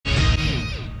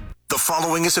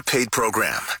following is a paid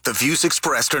program. The views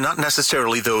expressed are not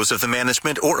necessarily those of the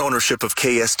management or ownership of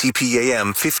KSTP AM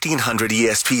 1500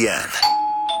 ESPN.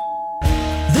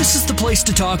 This is the place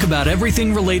to talk about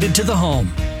everything related to the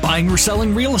home. Buying or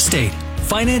selling real estate,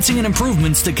 financing and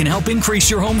improvements that can help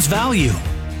increase your home's value.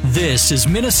 This is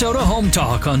Minnesota Home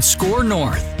Talk on Score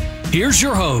North. Here's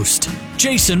your host,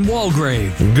 Jason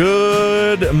Walgrave.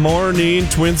 Good morning,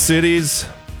 Twin Cities.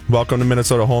 Welcome to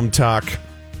Minnesota Home Talk.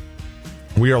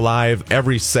 We are live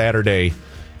every Saturday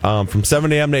from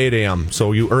 7 a.m. to 8 a.m.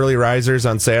 So you early risers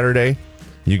on Saturday,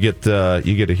 you get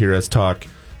to hear us talk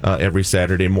every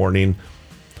Saturday morning.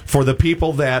 For the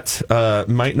people that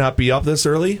might not be up this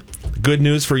early, good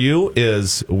news for you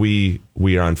is we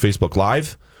are on Facebook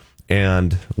Live,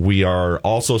 and we are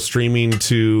also streaming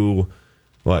to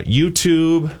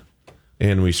YouTube,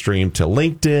 and we stream to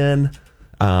LinkedIn,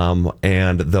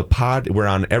 and we're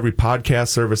on every podcast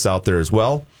service out there as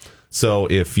well. So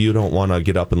if you don't want to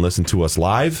get up and listen to us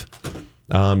live,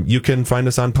 you can find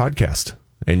us on podcast,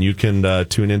 and you can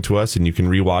tune into us, and you can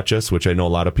rewatch us, which I know a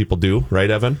lot of people do, right,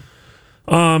 Evan?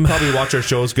 Probably watch our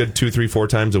shows good 2, 3, 4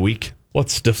 times a week.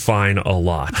 Let's define a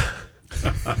lot.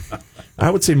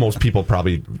 I would say most people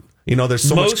probably, there's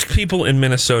so most people in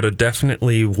Minnesota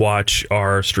definitely watch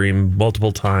our stream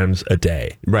multiple times a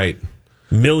day. Right.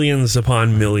 Millions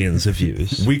upon millions of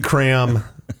views. We cram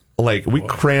like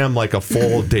a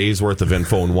full day's worth of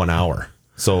info in 1 hour.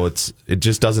 So it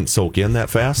just doesn't soak in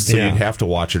that fast. So you'd have to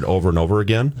watch it over and over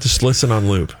again. Just listen on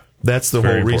loop. That's the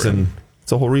whole reason. It's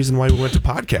the whole reason why we went to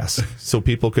podcasts, so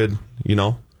people could,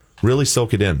 really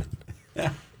soak it in.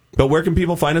 Yeah. But where can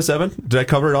people find us, Evan? Did I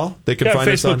cover it all? They can find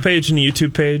us on Facebook page and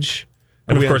YouTube page.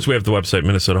 And of course, we have the website,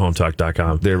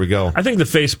 MinnesotaHometalk.com. There we go. I think the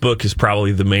Facebook is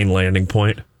probably the main landing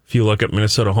point. If you look at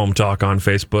Minnesota Home Talk on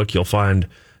Facebook, you'll find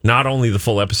not only the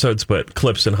full episodes, but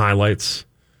clips and highlights,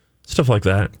 stuff like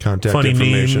that. Funny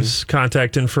information. Memes,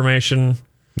 contact information,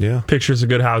 pictures of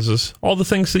good houses, all the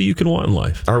things that you can want in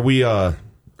life. Are we on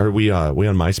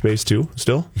MySpace too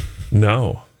still?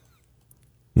 No.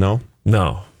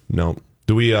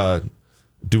 Do we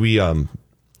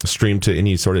stream to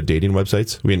any sort of dating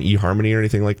websites? We in eHarmony or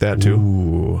anything like that too?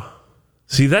 Ooh.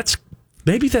 See, that's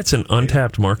an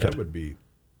untapped market. That would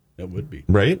be.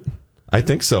 Right? I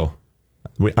think so.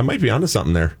 I might be onto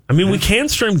something there. I mean, we can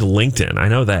stream to LinkedIn. I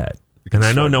know that. And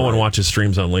I know no one watches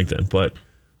streams on LinkedIn, but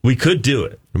we could do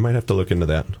it. We might have to look into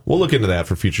that. We'll look into that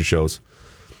for future shows.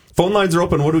 Phone lines are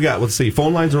open. What do we got? Let's see.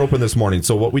 Phone lines are open this morning.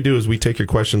 So what we do is we take your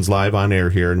questions live on air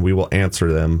here, and we will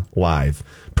answer them live.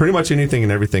 Pretty much anything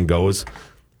and everything goes.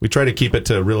 We try to keep it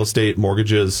to real estate,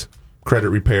 mortgages, credit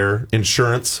repair,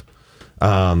 insurance.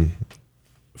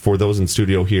 For those in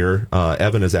studio here,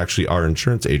 Evan is actually our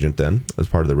insurance agent then, as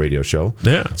part of the radio show.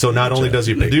 Yeah. So not only does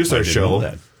he produce our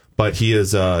show, but he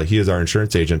is our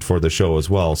insurance agent for the show as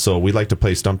well. So we like to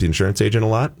play Stump the Insurance Agent a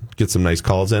lot, get some nice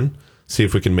calls in. See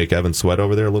if we can make Evan sweat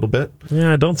over there a little bit.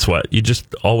 Yeah, don't sweat. You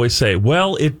just always say,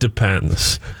 well, it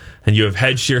depends. And you have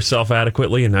hedged yourself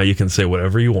adequately, and now you can say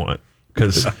whatever you want.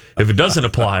 Because if it doesn't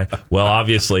apply, well,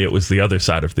 obviously it was the other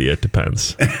side of the it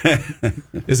depends.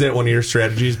 Is that one of your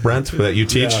strategies, Brent, that you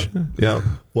teach? Yeah.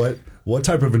 What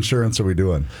type of insurance are we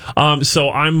doing? So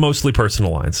I'm mostly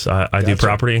personal lines. I do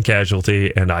property and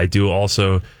casualty, and I do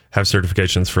also have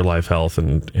certifications for life, health,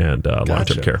 and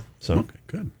long-term care. So okay,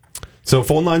 good. So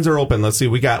phone lines are open. Let's see.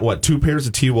 We got, 2 pairs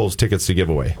of T-Wolves tickets to give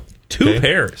away. Two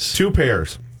pairs? 2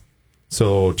 pairs.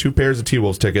 So 2 pairs of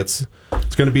T-Wolves tickets.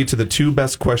 It's going to be to the 2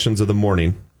 best questions of the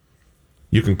morning.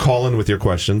 You can call in with your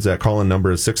questions. That call-in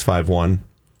number is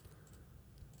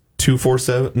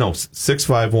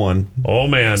 651-247. Oh,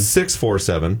 man.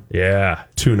 647. Yeah.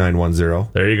 2910.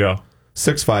 There you go.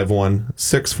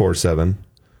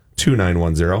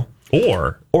 651-647-2910.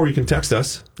 Or you can text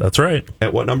us. That's right.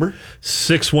 At what number?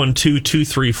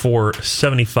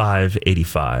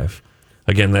 612-234-7585.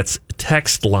 Again, that's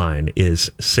text line is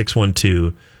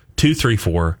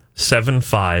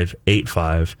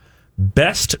 612-234-7585.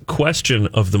 Best question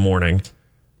of the morning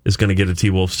is going to get a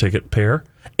T-Wolves ticket pair.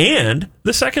 And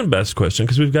the second best question,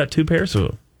 because we've got 2 pairs of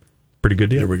them. Pretty good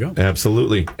deal. There we go.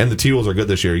 Absolutely. And the T-Wolves are good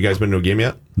this year. You guys been to a game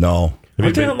yet? No.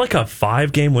 Aren't they on like a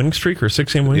 5-game winning streak or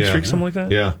 6-game winning streak, something like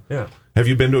that? Yeah. Have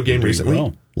you been to a game recently?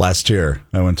 Well, last year,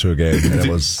 I went to a game, and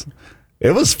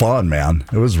it was fun, man.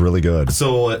 It was really good.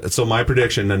 So my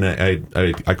prediction, and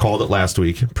I called it last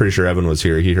week. Pretty sure Evan was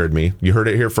here. He heard me. You heard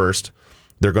it here first.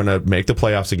 They're going to make the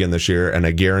playoffs again this year, and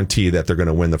I guarantee that they're going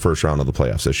to win the first round of the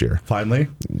playoffs this year. Finally?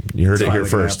 You heard it here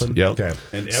first. Yep. Okay.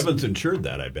 And Evans insured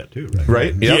that, I bet, too, right?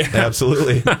 Right? Yep,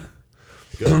 absolutely.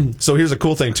 So here's a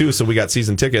cool thing, too. So we got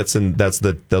season tickets, and those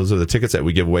are the tickets that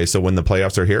we give away. So when the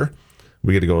playoffs are here,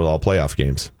 we get to go to all playoff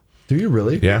games. Do you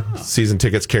really? Yeah, season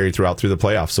tickets carried through the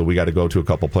playoffs, so we got to go to a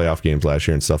couple playoff games last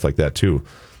year and stuff like that too.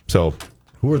 So,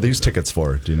 who are these tickets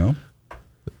for? Do you know?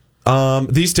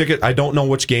 These tickets, I don't know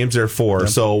which games they're for. Yep.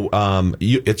 So,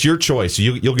 it's your choice.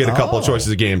 You'll get a couple of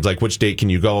choices of games, like which date can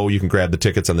you go? You can grab the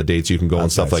tickets on the dates you can go and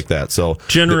stuff like that. So,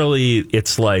 generally,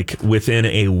 it's like within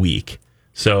a week.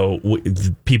 So,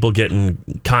 people getting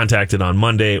contacted on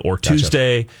Monday or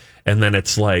Tuesday. And then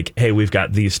it's like, hey, we've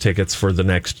got these tickets for the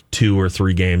next 2 or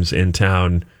 3 games in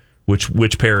town.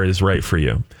 Which pair is right for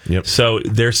you? Yep. So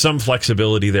there's some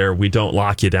flexibility there. We don't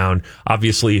lock you down.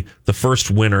 Obviously, the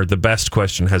first winner, the best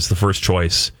question, has the first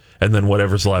choice. And then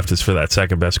whatever's left is for that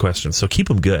second best question. So keep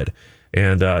them good.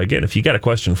 And again, if you got a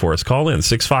question for us, call in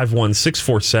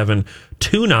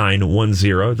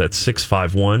 651-647-2910. That's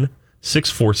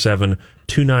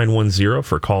 651-647-2910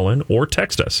 for call in, or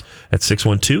text us at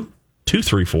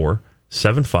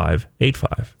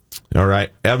 612-234-7585. All right.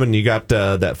 Evan, you got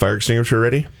that fire extinguisher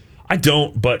ready? I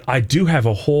don't, but I do have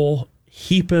a whole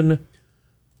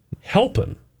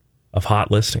helping of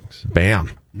hot listings.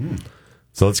 Bam.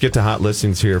 So let's get to hot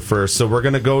listings here first. So we're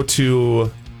going to go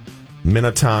to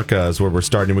Minnetonka is where we're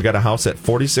starting. We got a house at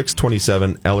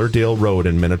 4627 Ellerdale Road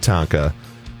in Minnetonka.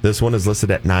 This one is listed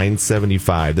at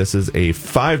 $975,000. This is a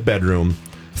 5-bedroom,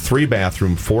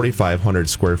 3-bathroom, 4,500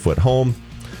 square foot home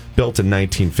built in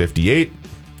 1958.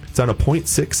 It's on a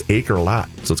 0.6 acre lot,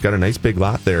 so it's got a nice big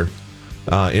lot there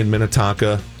in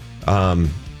Minnetonka.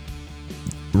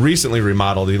 Recently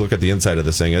remodeled. You look at the inside of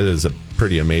this thing, it is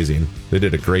pretty amazing. They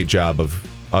did a great job of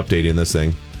updating this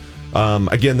thing.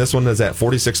 Again, this one is at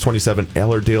 4627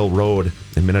 Ellerdale Road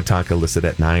in Minnetonka, listed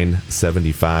at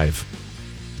 $975,000.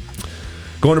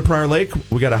 Going to Prior Lake,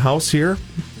 we got a house here,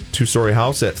 2-story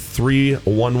house at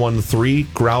 3113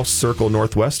 Grouse Circle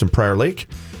Northwest in Prior Lake.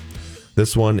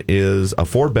 This one is a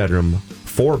 4-bedroom,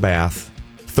 4-bath,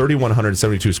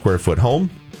 3,172 square foot home.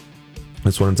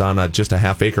 This one's on just a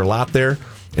half-acre lot there,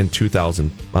 in built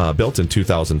in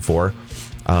 2004.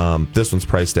 This one's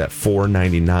priced at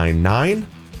 $499,900.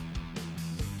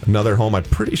 Another home, I'm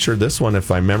pretty sure this one, if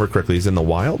I remember correctly, is in the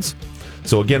Wilds.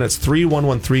 So again, it's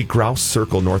 3113 Grouse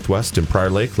Circle Northwest in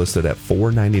Prior Lake, listed at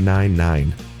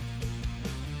 $499,900.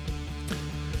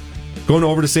 Going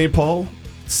over to St. Paul,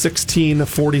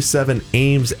 1647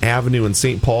 Ames Avenue in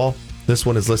St. Paul. This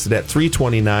one is listed at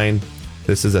 $329,000.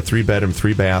 This is a 3-bedroom,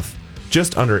 3-bath,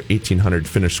 just under 1,800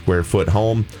 finished square foot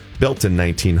home, built in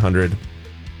 1900.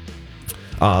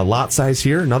 Lot size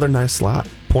here, another nice lot,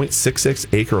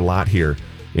 0.66 acre lot here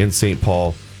in St.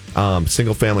 Paul.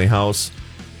 Single family house,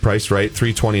 priced right,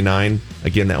 $329,000.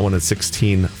 Again, that one is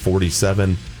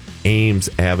 1647 Ames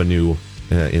Avenue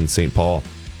in St. Paul.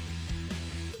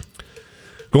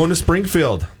 Going to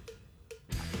Springfield,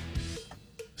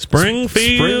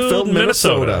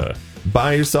 Minnesota.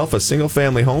 Buy yourself a single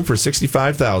family home for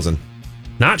 $65,000.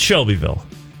 Not Shelbyville,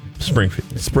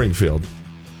 Springfield.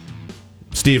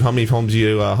 Steve, how many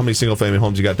single family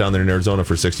homes you got down there in Arizona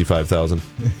for $65,000?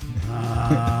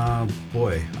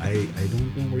 Boy, I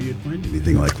don't know where you'd find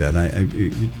anything like that.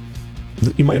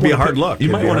 You might be a hard look. You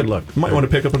might want to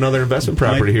pick up another investment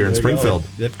property here in Springfield.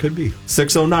 That could be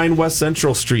 609 West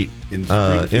Central Street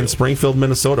in Springfield,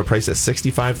 Minnesota. Priced at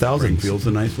 $65,000. Springfield's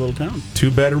a nice little town.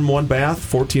 2-bedroom,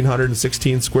 1-bath,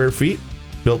 1,416 square feet.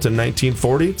 Built in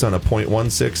 1940. It's on a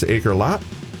 0.16 acre lot.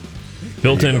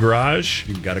 Built-in garage.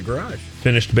 You've got a garage.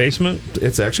 Finished basement.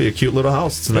 It's actually a cute little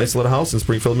house. It's a nice little house in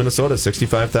Springfield, Minnesota.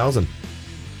 $65,000.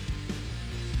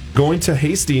 Going to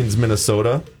Hastings,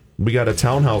 Minnesota. We got a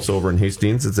townhouse over in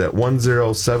Hastings. It's at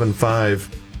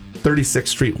 1075 36th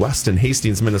Street West in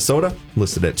Hastings, Minnesota.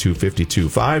 Listed at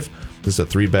 $252,500. This is a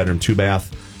 3-bedroom,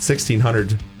 2-bath,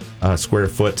 1,600 square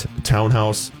foot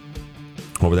townhouse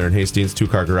over there in Hastings.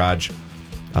 2-car garage.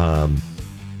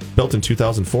 Built in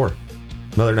 2004.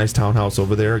 Another nice townhouse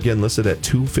over there. Again, listed at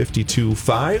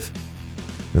 $252,500.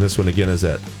 And this one again is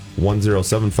at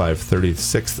 1075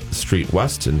 36th Street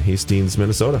West in Hastings,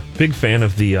 Minnesota. Big fan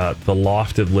of the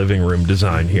lofted living room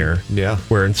design here. Yeah.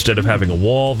 Where instead of having a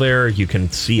wall there, you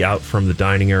can see out from the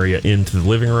dining area into the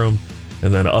living room.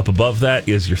 And then up above that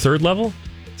is your 3rd level.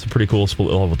 It's a pretty cool split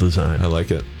level design. I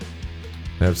like it.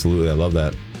 Absolutely. I love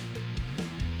that.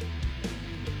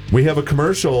 We have a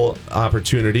commercial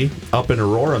opportunity up in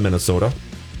Aurora, Minnesota.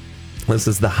 This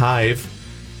is the Hive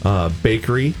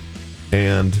Bakery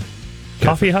and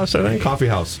Coffee House, I think. Coffee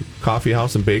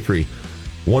House and Bakery.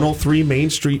 103 Main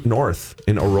Street North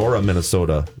in Aurora,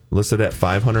 Minnesota. Listed at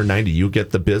 $590,000. You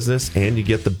get the business and you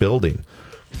get the building.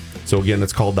 So again,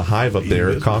 it's called the Hive up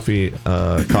there. Coffee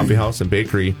House and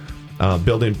Bakery.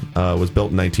 Building was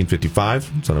built in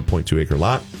 1955. It's on a 0.2 acre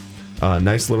lot.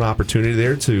 Nice little opportunity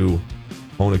there to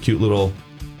own a cute little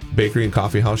bakery and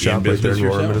coffee house shop right there in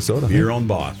Aurora, Minnesota. Be your own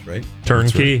boss, right?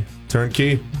 Turnkey. Right.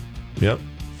 Turnkey. Yep.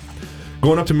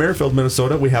 Going up to Merrifield,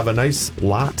 Minnesota, we have a nice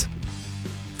lot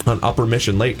on Upper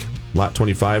Mission Lake, Lot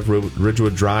 25,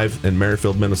 Ridgewood Drive in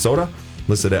Merrifield, Minnesota,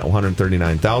 listed at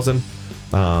 $139,000.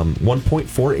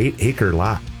 1.48 acre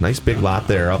lot. Nice big lot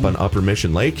there up on Upper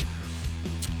Mission Lake.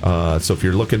 So if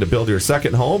you're looking to build your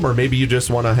second home, or maybe you just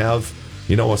want to have,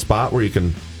 a spot where you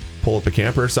can pull up a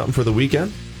camper or something for the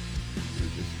weekend,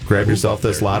 grab yourself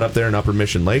this lot up there in Upper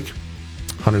Mission Lake,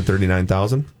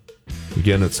 $139,000.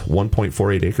 Again, it's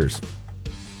 1.48 acres.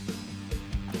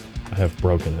 I have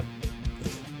broken it.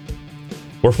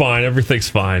 We're fine. Everything's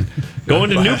fine. Going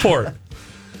to Newport.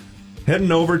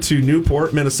 Heading over to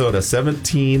Newport, Minnesota,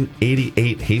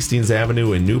 1788 Hastings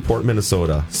Avenue in Newport,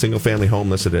 Minnesota. Single-family home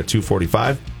listed at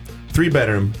 $245,000.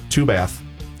 3-bedroom, 2-bath,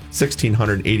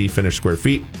 1,680 finished square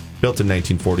feet. Built in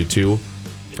 1942.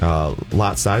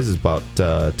 Lot size is about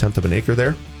a tenth of an acre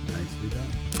there. Nicely done.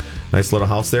 Nice little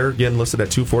house there. Again, listed at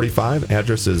 $245,000.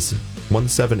 Address is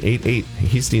 1788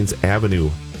 Hastings Avenue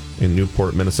in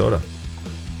Newport, Minnesota.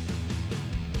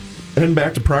 Heading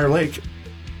back to Prior Lake.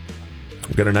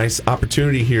 We've got a nice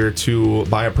opportunity here to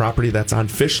buy a property that's on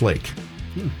Fish Lake.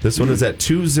 This one is at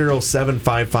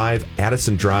 20755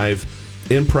 Addison Drive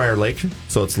in Prior Lake.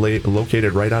 So it's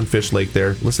located right on Fish Lake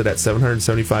there. Listed at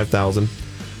 $775,000.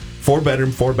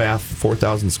 4-bedroom, 4-bath,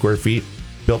 4,000 square feet.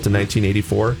 Built in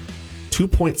 1984.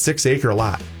 2.6 acre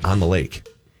lot on the lake.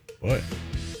 Boy.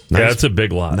 Yeah, it's a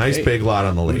big lot. Nice big lot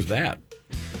on the lake. Who's that?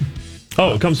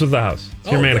 Oh, it comes with the house.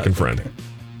 It's your Oh, mannequin good. friend.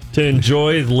 To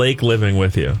enjoy lake living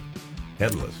with you.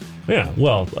 Headless. Yeah,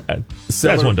 well,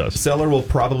 as one does. Seller will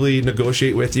probably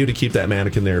negotiate with you to keep that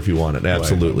mannequin there if you want it.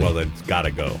 Absolutely. Well, it's got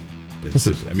to go.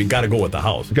 Got to go with the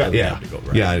house. It doesn't have to go,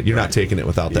 right? Yeah, you're not taking it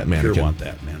without that mannequin. You want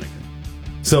that mannequin.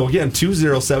 So again,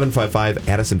 20755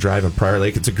 Addison Drive in Prior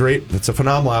Lake. It's a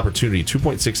phenomenal opportunity.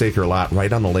 2.6 acre lot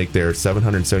right on the lake there.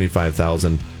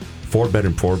 $775,000.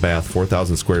 4-bedroom, 4-bath,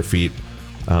 4,000 square feet.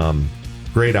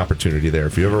 Great opportunity there.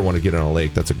 If you ever want to get on a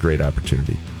lake, that's a great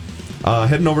opportunity.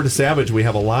 Heading over to Savage, we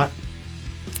have a lot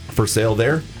for sale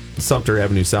there. Sumter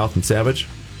Avenue South in Savage,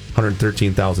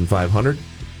 $113,500.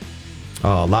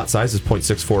 Lot size is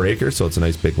 0.64 acres, so it's a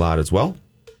nice big lot as well.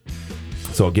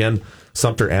 So again,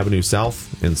 Sumter Avenue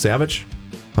South in Savage,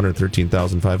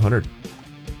 $113,500.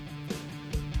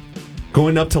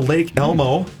 Going up to Lake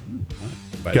Elmo.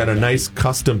 Got a nice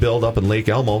custom build up in Lake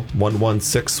Elmo,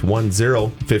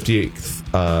 11610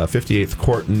 58th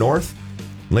Court North.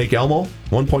 Lake Elmo,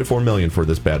 $1.4 million for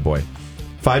this bad boy.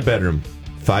 5-bedroom,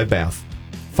 5-bath,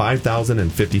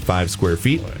 5,055 square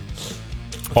feet.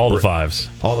 All the fives.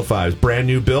 All the fives. Brand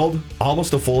new build,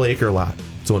 almost a full acre lot.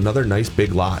 So another nice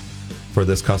big lot for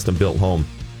this custom built home.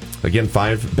 Again,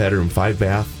 5-bedroom,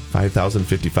 5-bath,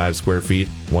 5,055 square feet,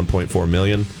 $1.4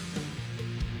 million.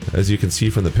 As you can see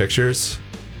from the pictures,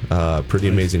 pretty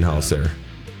amazing house there.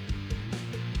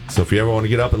 So if you ever want to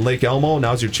get up in Lake Elmo,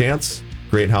 now's your chance.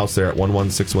 Great house there at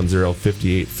 11610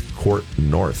 58th Court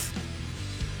North.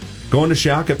 Going to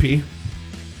Shakopee,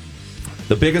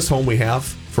 the biggest home we have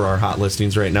for our hot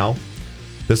listings right now.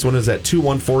 This one is at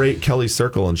 2148 Kelly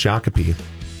Circle in Shakopee.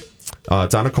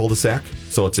 It's on a cul-de-sac,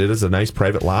 so it is a nice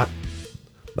private lot.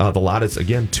 The lot is,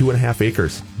 again, 2.5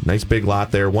 acres. Nice big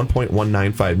lot there,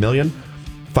 $1.195 million.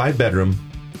 5-bedroom,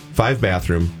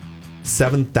 5-bathroom,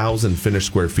 7,000 finished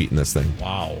square feet in this thing.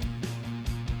 Wow.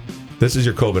 This is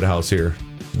your COVID house here.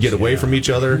 Get away from each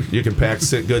other. You can pack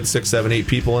good 6, 7, 8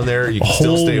 people in there. You can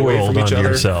still stay away from each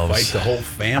other. Fight the whole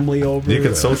family over. You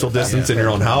can social distance in your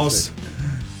own house.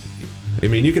 I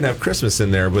mean, you can have Christmas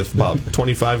in there with about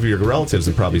 25 of your relatives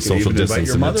and probably social distance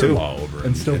your in there too. mother-in-law over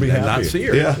And still be happy. not see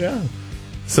her. Yeah.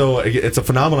 So it's a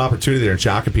phenomenal opportunity there in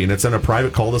Shakopee, and it's in a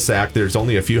private cul-de-sac. There's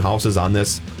only a few houses on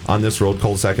this road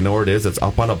cul-de-sac. I know where it is. It's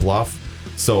up on a bluff.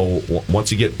 So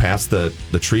once you get past the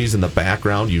trees in the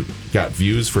background, you got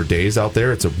views for days out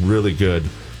there. It's a really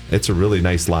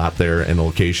nice lot there and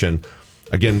location.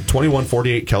 Again,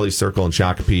 2148 Kelly Circle in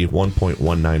Shakopee,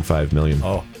 $1.195 million.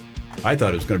 Oh, I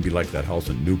thought it was going to be like that house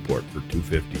in Newport for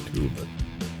 $252, but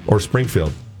Or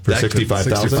Springfield for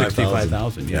 $65,000.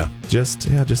 $65,000. Yeah. Just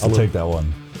a I'll little. take that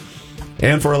one.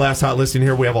 And for our last hot listing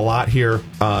here, we have a lot here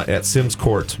at Sims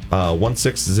Court,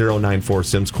 16094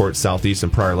 Sims Court Southeast in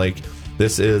Prior Lake.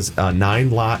 This is a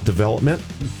 9-lot development.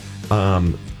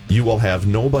 You will have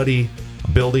nobody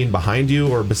building behind you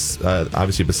or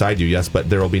obviously beside you, yes, but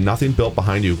there will be nothing built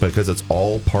behind you because it's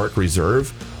all park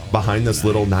reserve behind this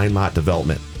little 9-lot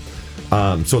development.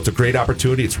 So it's a great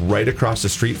opportunity. It's right across the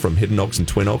street from Hidden Oaks and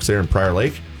Twin Oaks there in Prior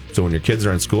Lake. So when your kids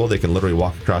are in school, they can literally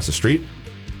walk across the street.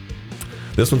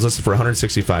 This one's listed for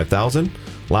 $165,000.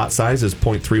 Lot size is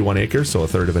 0.31 acres, so a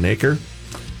third of an acre.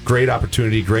 Great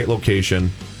opportunity, great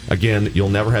location. Again, you'll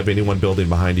never have anyone building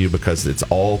behind you because it's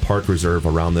all park reserve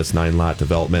around this 9-lot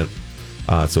development.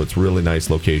 So it's really nice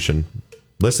location.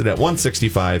 Listed at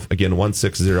 $165,000, again,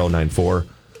 16094,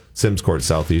 Sims Court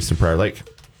Southeast in Prior Lake.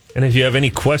 And if you have any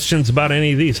questions about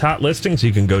any of these hot listings,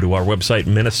 you can go to our website,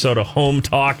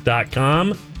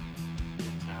 minnesotahometalk.com.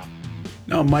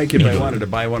 Now, Mike, if I wanted to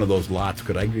buy one of those lots,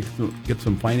 could I get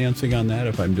some financing on that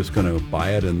if I'm just going to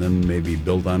buy it and then maybe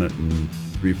build on it in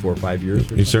 3, 4, 5 years? Or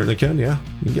something? You certainly can, yeah.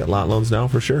 You can get lot loans now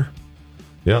for sure.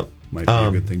 Yep. Might be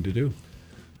a good thing to do.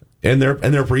 And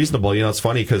they're reasonable. You know, it's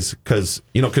funny because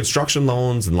construction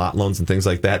loans and lot loans and things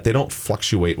like that, they don't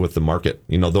fluctuate with the market.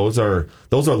 You know, those are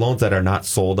loans that are not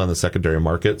sold on the secondary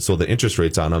market, so the interest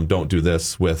rates on them don't do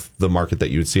this with the market that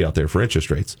you would see out there for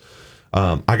interest rates.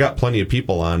 I got plenty of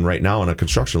people on right now on a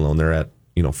construction loan. They're at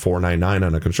 4.99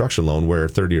 on a construction loan, where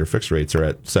 30-year fixed rates are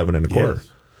at 7.25. Yes.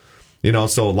 You know,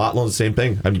 so lot loans, the same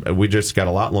thing. We just got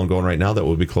a lot loan going right now that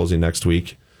will be closing next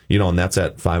week. You know, and that's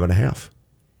at 5.5.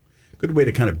 Good way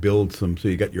to kind of build so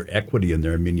you got your equity in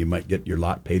there. I mean, you might get your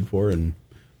lot paid for in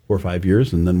 4 or 5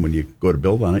 years, and then when you go to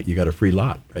build on it, you got a free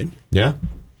lot, right? Yeah.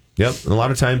 Yep. And a lot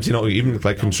of times, even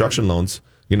like construction loans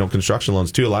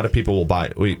too, a lot of people will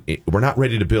buy. We're not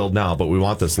ready to build now, but we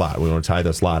want this lot. We want to tie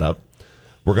this lot up.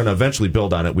 We're going to eventually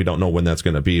build on it. We don't know when that's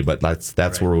going to be, but that's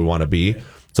right. Where we want to be. Okay.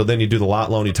 So then you do the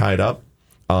lot loan, you tie it up.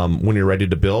 When you're ready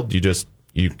to build, you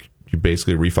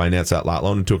basically refinance that lot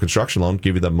loan into a construction loan,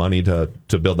 give you the money to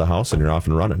build the house, and you're off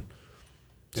and running.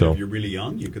 So and if you're really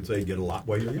young, you could say get a lot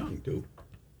while you're young, too.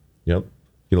 Yep.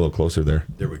 Get a little closer there.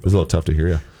 There we go. It was a little tough to hear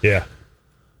you. Yeah.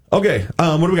 Okay.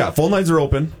 What do we got? Phone lines are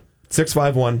open.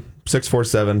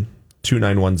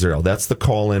 651-647-2910. That's the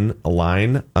call-in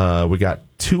line. We got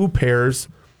 2 pairs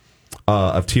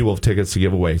of T-Wolf tickets to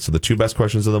give away. So the 2 best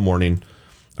questions of the morning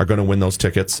are going to win those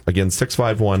tickets. Again,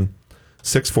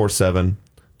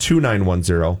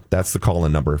 651-647-2910. That's the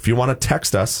call-in number. If you want to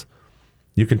text us,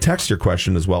 you can text your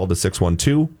question as well to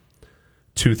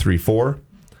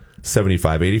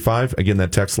 612-234-7585. Again,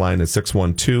 that text line is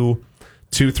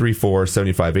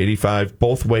 612-234-7585.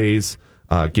 Both ways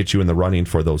get you in the running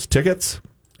for those tickets,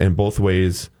 and both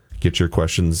ways get your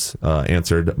questions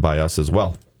answered by us as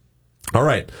well. All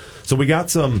right. So we got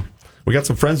some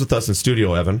friends with us in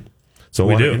studio, Evan. So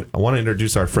I want to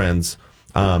introduce our friends.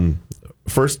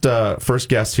 First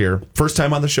guest here, first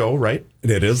time on the show, right?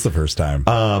 It is the first time.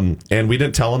 And we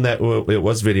didn't tell him that it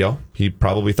was video. He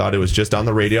probably thought it was just on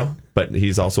the radio, but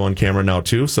he's also on camera now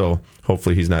too. So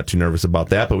hopefully he's not too nervous about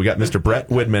that. But we got Mr. Brett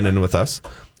Widman in with us.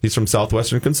 He's from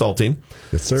Southwestern Consulting.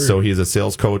 Yes, sir. So he's a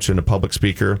sales coach and a public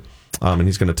speaker, and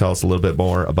he's going to tell us a little bit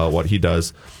more about what he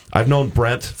does. I've known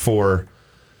Brent for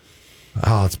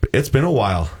it's been a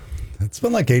while. It's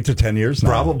been like 8 to 10 years now.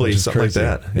 Probably something crazy.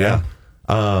 Like that. Yeah.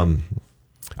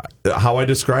 How I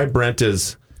describe Brent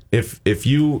is if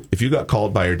you got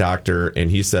called by your doctor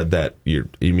and he said that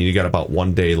you got about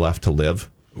 1 day left to live,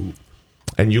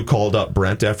 and you called up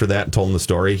Brent after that and told him the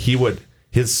story,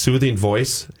 his soothing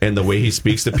voice and the way he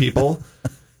speaks to people,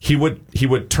 he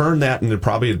would turn that into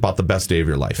probably about the best day of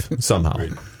your life somehow.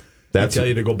 Right. He'd tell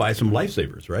you to go buy some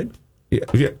lifesavers, right? Yeah.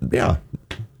 There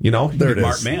it is.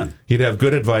 Smart man. He'd have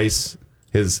good advice.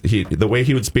 The way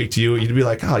he would speak to you, you'd be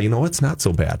like, it's not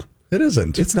so bad. It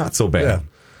isn't. It's not so bad. Yeah.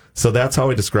 So that's how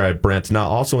I describe Brent. Now,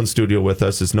 also in studio with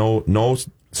us is no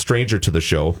stranger to the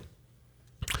show.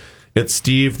 It's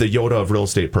Steve, the Yoda of Real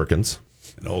Estate Perkins.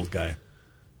 An old guy.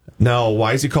 Now,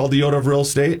 why is he called the Yoda of Real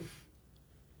Estate?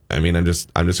 I mean, I'm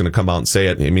just going to come out and say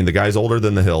it. I mean, the guy's older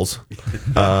than the hills.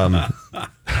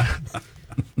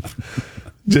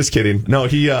 Just kidding. No,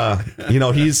 he's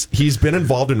been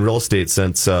involved in real estate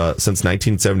since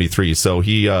 1973. So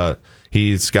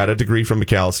he's got a degree from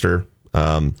Macalester.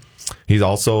 He's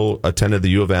also attended the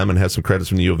U of M and has some credits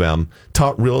from the U of M.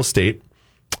 Taught real estate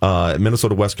at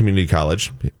Minnesota West Community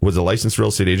College. Was a licensed real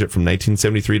estate agent from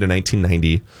 1973 to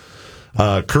 1990.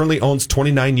 Currently owns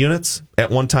 29 units. At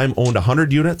one time owned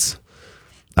 100 units.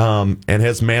 And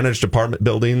has managed apartment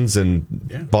buildings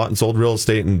and bought and sold real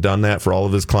estate and done that for all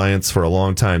of his clients for a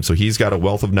long time. So he's got a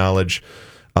wealth of knowledge,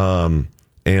 and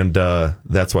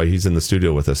that's why he's in the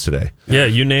studio with us today. Yeah,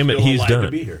 you name it, he's done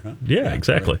it. Be here, huh? Yeah,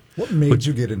 exactly. What made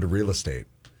you get into real estate?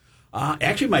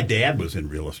 Actually, my dad was in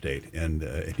real estate, and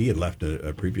he had left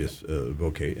a previous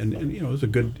vocation, and it was a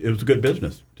good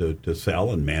business to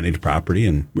sell and manage property.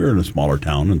 And we were in a smaller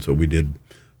town, and so we did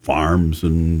farms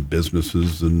and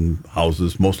businesses and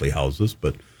houses, mostly houses,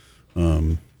 but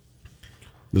it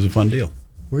was a fun deal.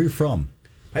 Where are you from?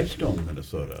 Pipestone,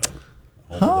 Minnesota.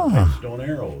 Home of the Pipestone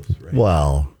Arrows. Right?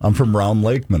 Well, I'm from Round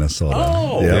Lake, Minnesota.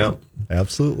 Oh. Yep.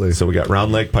 Absolutely. So we got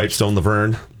Round Lake, Pipestone,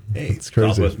 Laverne. Hey, It's crazy.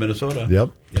 Southwest Minnesota. Yep.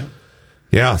 Yeah.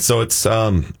 Yeah, so it's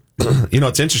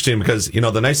it's interesting because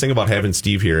the nice thing about having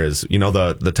Steve here is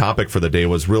the topic for the day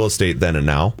was real estate then and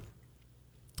now.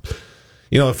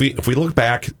 If we look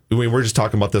back, we were just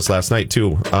talking about this last night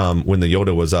too. When the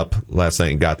Yoda was up last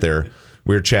night and got there,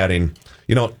 we were chatting.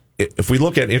 If we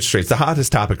look at interest rates, the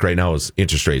hottest topic right now is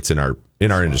interest rates in our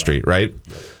industry, right?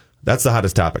 That's the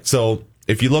hottest topic. So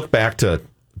if you look back to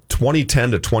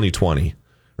 2010 to 2020,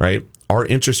 right, our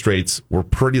interest rates were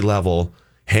pretty level,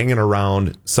 hanging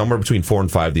around somewhere between 4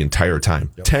 and 5 the entire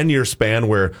time. 10-year span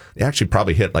where they actually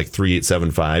probably hit like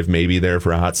 3.875 maybe there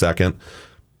for a hot second.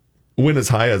 Went as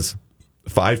high as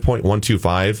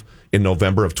 5.125 in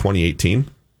November of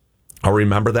 2018. I'll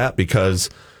remember that because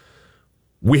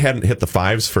we hadn't hit the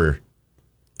 5s for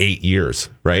 8 years,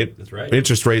 right? That's right.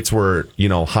 Interest rates were,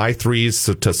 high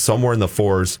 3s to somewhere in the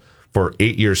 4s for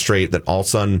 8 years straight. Then all of a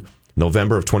sudden,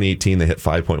 November of 2018, they hit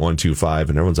 5.125, and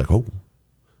everyone's like, oh,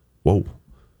 whoa,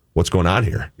 what's going on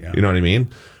here? Yeah. You know what I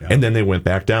mean? Yeah. And then they went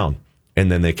back down.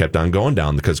 And then they kept on going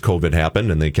down because COVID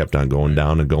happened, and they kept on going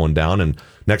down and going down. And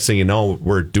next thing you know,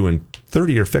 we're doing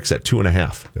 30-year fix at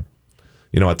 2.5.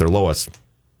 Yep. At their lowest.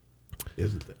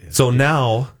 Isn't it? So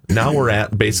now we're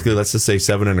at basically, let's just say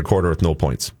 7.25 with no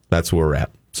points. That's where we're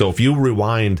at. So if you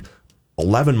rewind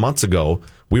 11 months ago,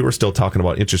 we were still talking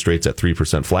about interest rates at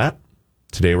 3% flat.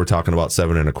 Today we're talking about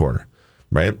 7.25,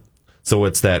 right? So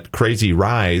it's that crazy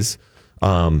rise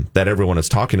that everyone is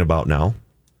talking about now.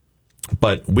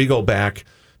 But we go back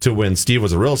to when Steve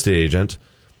was a real estate agent.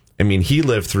 I mean, he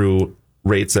lived through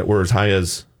rates that were as high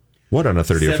as what on a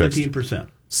 30-year fix? 17%.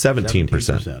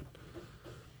 17%.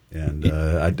 And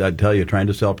I'd tell you, trying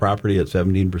to sell property at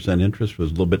 17% interest was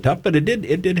a little bit tough, but it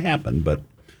did happen. But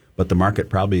the market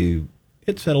probably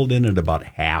it settled in at about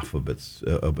half of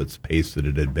its pace that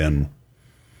it had been,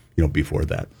 before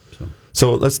that.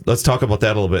 So let's talk about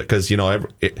that a little bit because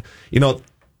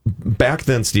back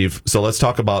then, Steve. So let's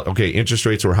talk about interest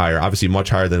rates were higher, obviously much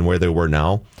higher than where they were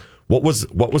now. What was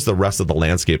the rest of the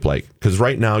landscape like? Because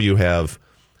right now you have,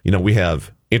 we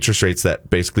have interest rates that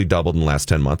basically doubled in the last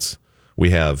 10 months.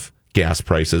 We have gas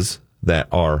prices that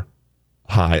are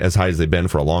as high as they've been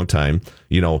for a long time.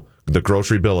 The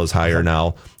grocery bill is higher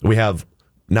now. We have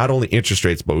not only interest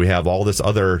rates, but we have all this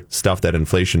other stuff that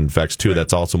inflation affects too.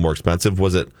 That's also more expensive.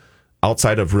 Was it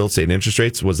outside of real estate and interest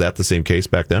rates? Was that the same case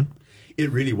back then? It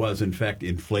really was. In fact,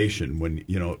 inflation, when,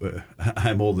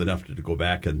 I'm old enough to go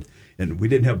back and we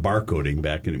didn't have barcoding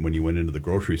back when you went into the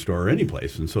grocery store or any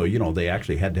place. And so, they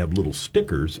actually had to have little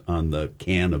stickers on the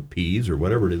can of peas or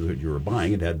whatever it is that you were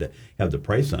buying. It had to have the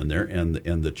price on there. And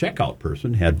the checkout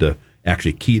person had to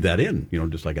actually key that in,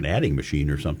 just like an adding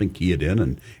machine or something, key it in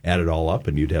and add it all up.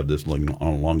 And you'd have this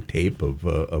long tape of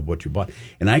what you bought.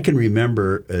 And I can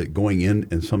remember going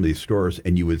in some of these stores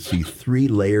and you would see 3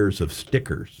 layers of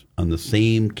stickers on the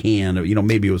same can of,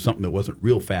 maybe it was something that wasn't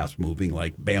real fast moving,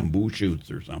 like bamboo shoots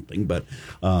or something. But,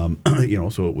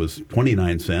 so it was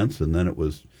 29 cents and then it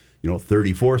was,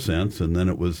 34 cents and then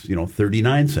it was,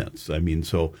 39 cents.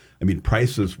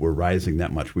 Prices were rising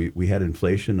that much. We had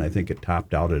inflation. I think it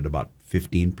topped out at about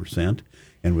 15%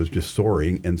 and was just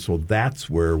soaring. And so that's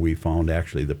where we found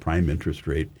actually the prime interest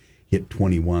rate hit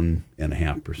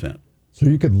 21.5%. So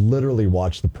you could literally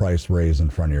watch the price raise in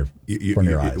front of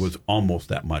your eyes. It was almost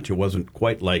that much. It wasn't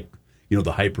quite like the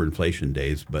hyperinflation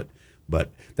days, but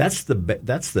that's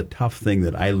the tough thing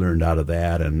that I learned out of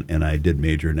that, and I did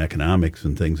major in economics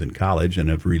and things in college, and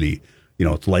have really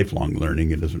it's lifelong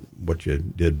learning. It isn't what you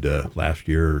did last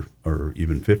year or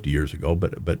even 50 years ago,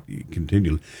 but you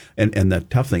continue. And that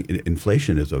tough thing,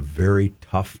 inflation is a very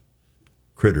tough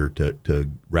critter to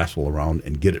wrestle around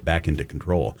and get it back into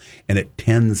control. And it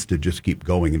tends to just keep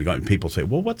going and going. And people say,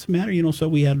 well, what's the matter? So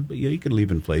we had, you could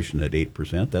leave inflation at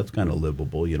 8%. That's kind of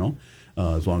livable,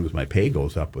 as long as my pay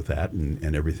goes up with that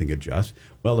and everything adjusts.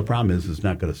 Well, the problem is it's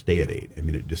not going to stay at 8.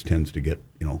 It just tends to get,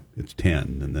 it's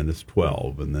 10 and then it's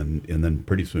 12 and then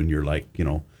pretty soon you're like,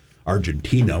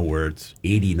 Argentina where it's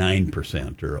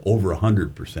 89% or over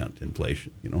 100%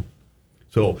 inflation,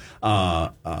 So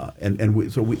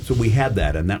we had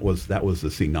that, and that was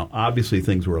the scene. Now, obviously,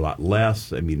 things were a lot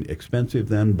less. Expensive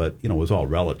then, but it was all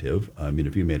relative.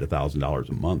 If you made $1,000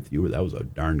 a month, that was a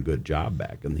darn good job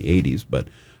back in the '80s. But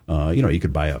you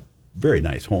could buy a very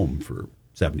nice home for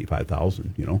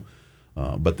 $75,000.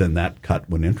 But then that cut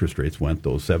when interest rates went.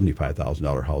 Those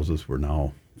 $75,000 houses were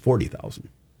now $40,000,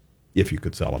 if you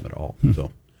could sell them at all.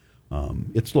 So.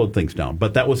 It slowed things down.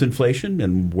 But that was inflation,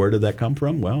 and where did that come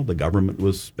from? Well, the government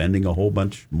was spending a whole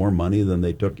bunch more money than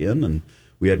they took in, and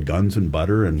we had guns and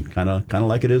butter, and kind of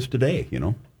like it is today.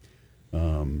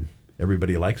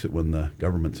 Everybody likes it when the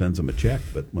government sends them a check,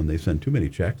 but when they send too many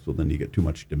checks, well, then you get too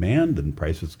much demand, and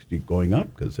prices keep going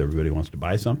up because everybody wants to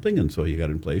buy something, and so you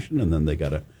got inflation, and then they got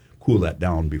to cool that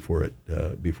down before it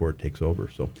takes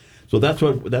over. So that's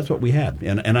what we had,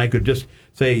 and I could just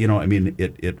say,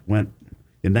 it went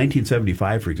in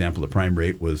 1975, for example, the prime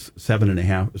rate was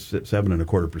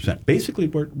 7.25%, basically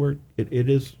where it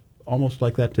is almost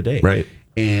like that today, right?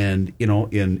 And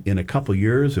in a couple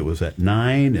years it was at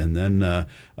 9%, and then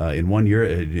in 1 year,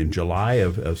 in July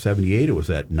of 78, it was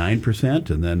at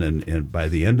 9%, and then and by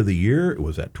the end of the year it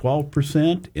was at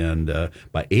 12%, and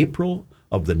by April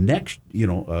of the next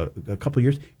a couple of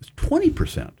years it's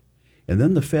 20%. And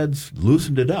then the feds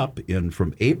loosened it up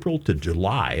from April to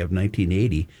July of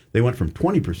 1980. They went from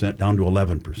 20% down to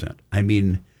 11%. I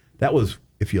mean, that was,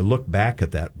 if you look back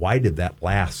at that, why did that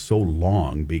last so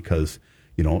long? Because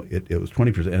it was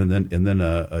 20%, and then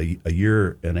a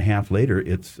year and a half later,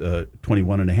 it's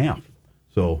 21.5%.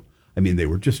 So I mean, they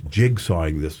were just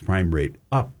jigsawing this prime rate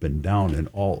up and down and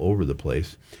all over the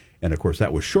place. And of course,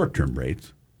 that was short-term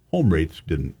rates. Home rates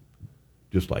didn't.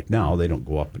 Just like now, they don't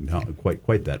go up and down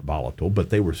quite that volatile,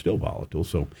 but they were still volatile.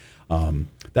 So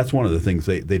that's one of the things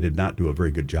they did not do a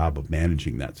very good job of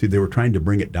managing that. See, they were trying to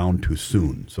bring it down too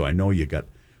soon. So I know you got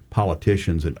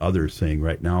politicians and others saying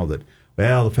right now that,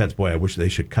 well, the Feds, boy, I wish they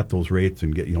should cut those rates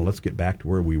and let's get back to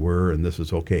where we were, and this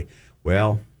is okay.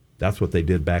 Well, that's what they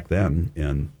did back then,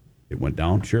 and it went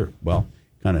down. Sure. Well,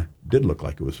 kind of did look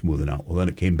like it was smoothing out. Well, then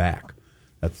it came back.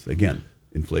 That's, again,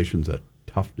 inflation's a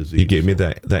tough disease. He gave me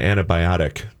the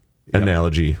antibiotic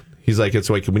analogy. He's like, it's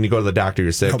like when you go to the doctor,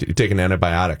 you're sick, you're taking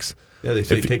antibiotics. Yeah, they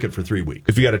say take it for 3 weeks.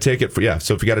 If you got to take it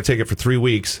so if you got to take it for 3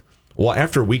 weeks, well,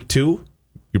 after week 2,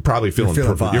 you're probably feeling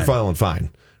fine. You're feeling fine,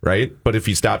 right? But if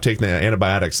you stop taking the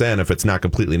antibiotics, then if it's not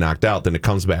completely knocked out, then it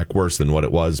comes back worse than what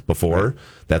it was before. Right.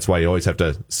 That's why you always have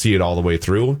to see it all the way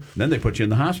through. And then they put you in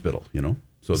the hospital,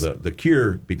 So the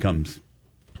cure becomes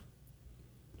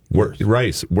worse.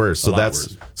 Right, worse. So that's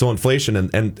worse. So inflation,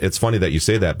 and it's funny that you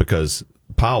say that because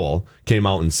Powell came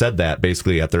out and said that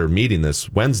basically at their meeting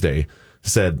this Wednesday,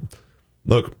 said,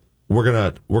 look, we're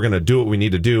gonna do what we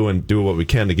need to do and do what we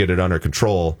can to get it under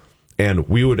control, and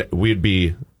we want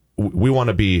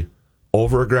to be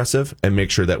over aggressive and make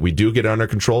sure that we do get it under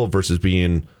control versus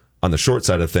being on the short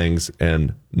side of things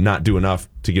and not do enough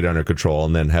to get it under control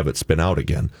and then have it spin out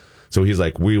again. So he's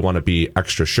like, we want to be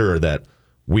extra sure that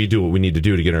we do what we need to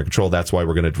do to get under control. That's why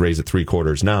we're going to raise it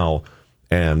 3/4 now,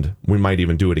 and we might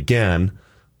even do it again,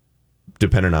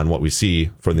 depending on what we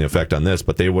see from the effect on this.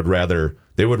 But they would rather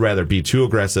be too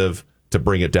aggressive to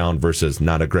bring it down versus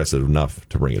not aggressive enough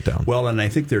to bring it down. Well, and I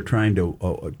think they're trying to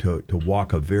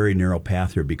walk a very narrow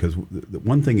path here, because the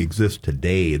one thing exists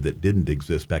today that didn't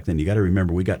exist back then. You got to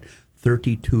remember, we got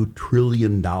 $32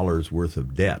 trillion worth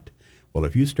of debt. Well,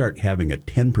 if you start having a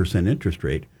 10% interest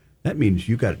rate, that means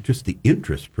you got just the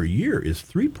interest per year is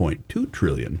 $3.2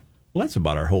 trillion. Well, that's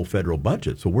about our whole federal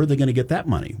budget. So where are they going to get that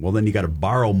money? Well, then you got to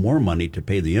borrow more money to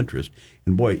pay the interest.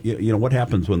 And boy, what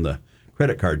happens when the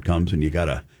credit card comes and you got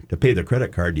to pay the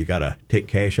credit card, you got to take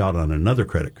cash out on another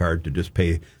credit card to just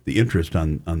pay the interest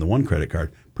on the one credit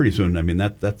card. Pretty soon, I mean,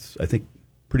 that's I think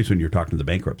pretty soon you're talking to the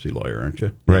bankruptcy lawyer, aren't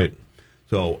you? Right.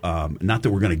 So not that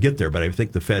we're going to get there, but I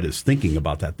think the Fed is thinking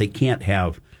about that. They can't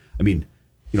have, I mean,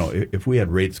 if we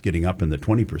had rates getting up in the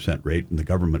 20% rate and the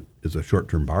government is a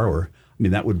short-term borrower, I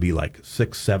mean, that would be like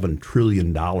 $6-7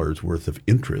 trillion worth of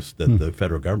interest that the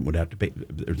federal government would have to pay.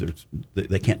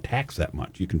 They can't tax that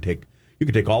much. You can take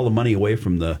all the money away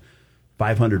from the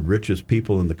 500 richest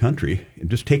people in the country and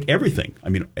just take everything. I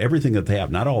mean, everything that they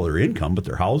have, not all their income, but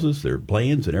their houses, their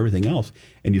planes, and everything else,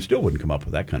 and you still wouldn't come up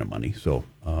with that kind of money. So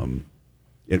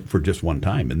for just one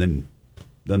time, and then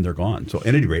they're gone. So at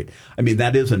any rate, I mean,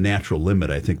 that is a natural limit,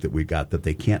 I think, that we got that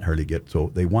they can't hardly get.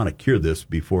 So they want to cure this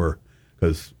before,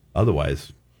 because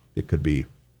otherwise there could be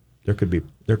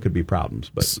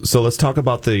problems. But so let's talk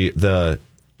about the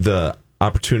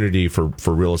opportunity for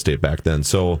real estate back then.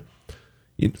 So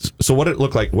what did it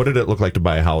look like? What did it look like to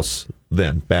buy a house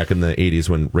then, back in the 80s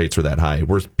when rates were that high?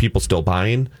 Were people still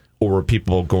buying, or were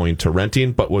people going to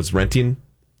renting? But was renting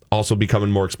also becoming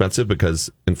more expensive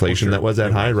because inflation that was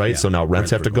that high, right? Yeah. So now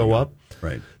rents have to go up.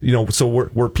 Right. So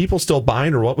were people still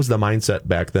buying, or what was the mindset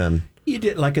back then? You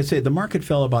did, like I say, the market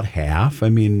fell about half. I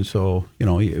mean, so,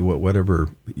 whatever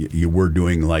you were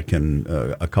doing, like in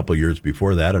a couple of years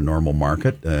before that, a normal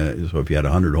market. So if you had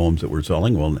 100 homes that were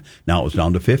selling, well, now it was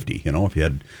down to 50. If you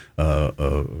had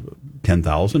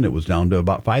 10,000, it was down to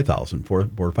about 5,000,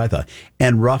 4,000 or 5,000.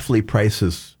 And roughly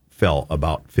prices fell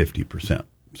about 50%.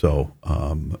 So,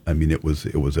 I mean, it was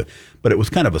but it was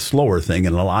kind of a slower thing,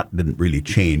 and a lot didn't really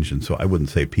change. And so I wouldn't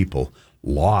say people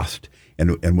lost.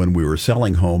 And when we were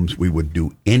selling homes, we would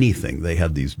do anything. They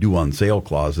had these due on sale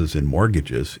clauses in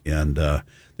mortgages, and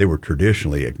they were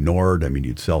traditionally ignored. I mean,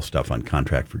 you'd sell stuff on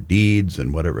contract for deeds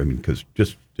and whatever. I mean, because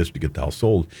just to get the house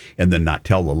sold, and then not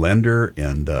tell the lender,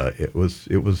 and it was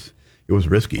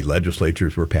risky.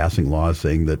 Legislatures were passing laws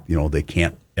saying that they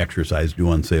can't exercise due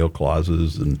on sale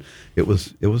clauses, and it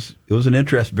was an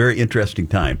very interesting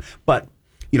time. But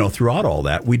throughout all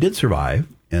that, we did survive.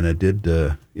 And it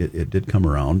did come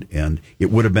around, and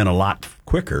it would have been a lot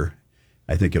quicker,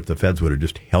 I think, if the feds would have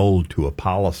just held to a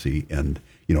policy and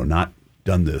not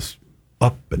done this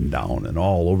up and down and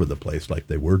all over the place like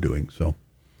they were doing. So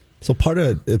part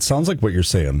of it sounds like what you're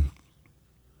saying,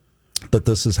 that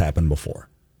this has happened before.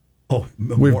 Oh,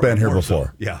 we've been here before.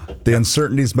 So. Yeah, the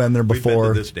uncertainty's been there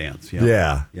before. We've been to this dance.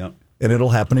 Yeah. And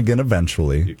it'll happen again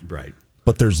eventually. Right.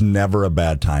 But there's never a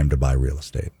bad time to buy real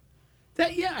estate.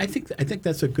 I think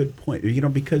that's a good point.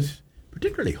 Because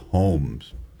particularly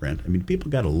homes, Brent. I mean,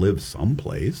 people got to live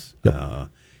someplace,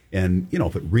 and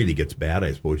if it really gets bad,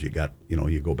 I suppose you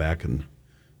go back and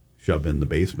shove in the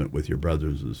basement with your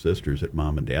brothers and sisters at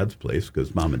mom and dad's place,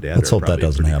 because mom and dad Let's are hope that probably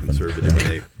doesn't happen.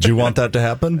 Conservative. Do you want that to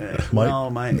happen, Mike?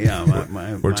 Well,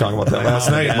 we're talking about that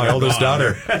last night. My oldest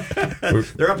daughter,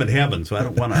 they're up in heaven, so I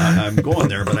don't want to. I'm going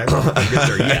there, but I don't want to get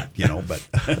there yet. But.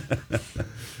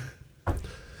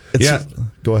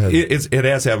 Go ahead. It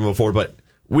has happened before, but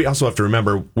we also have to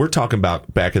remember we're talking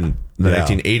about back in the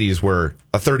 1980s, where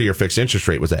a 30-year fixed interest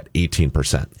rate was at 18%.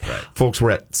 Right. Folks,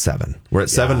 we're at 7. We're at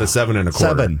 7 to 7.25.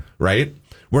 7. Right?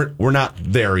 We're not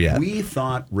there yet. We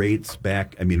thought rates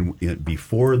back. I mean,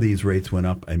 before these rates went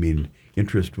up, I mean,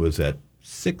 interest was at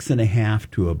 6.5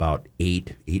 to about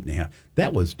 8.5.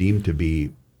 That was deemed to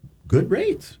be good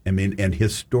rates. I mean, and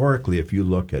historically, if you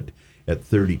look at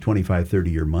 25,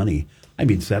 30-year money, I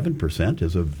mean, 7%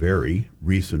 is a very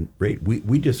recent rate.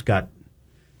 We just got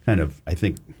kind of, I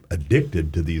think,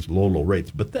 addicted to these low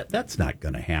rates, but that's not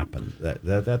going to happen.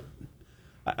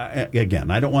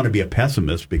 Again, I don't want to be a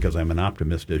pessimist because I'm an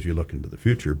optimist as you look into the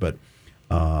future, but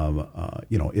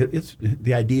it's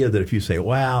the idea that if you say,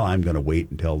 well, I'm going to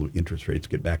wait until the interest rates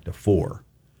get back to 4,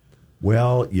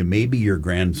 well, maybe your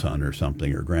grandson or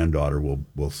something or granddaughter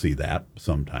will see that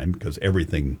sometime, because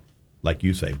everything, like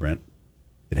you say, Brent,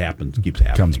 it happens, keeps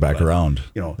happening. Comes back around.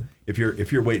 If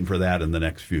you're waiting for that in the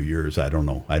next few years, I don't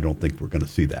know. I don't think we're going to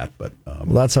see that. But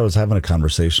that's how I was having a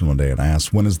conversation one day, and I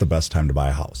asked, when is the best time to buy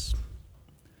a house?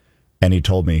 And he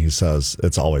told me, he says,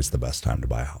 it's always the best time to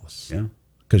buy a house. Yeah.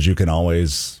 Because you can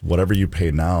always, whatever you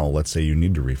pay now, let's say you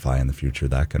need to refi in the future,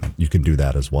 you can do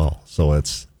that as well. So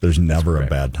there's never a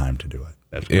bad time to do it.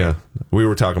 That's yeah. We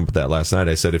were talking about that last night.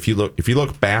 I said, if you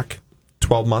look back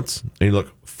 12 months and you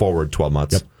look forward 12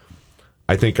 months, yep.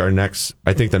 I think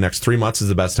the next 3 months is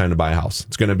the best time to buy a house.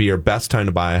 It's going to be your best time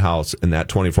to buy a house, and that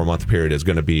 24-month period is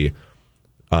going to be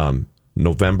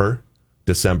November,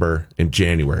 December, and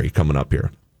January coming up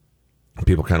here.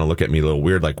 People kind of look at me a little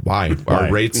weird, like, why?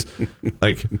 Our rates,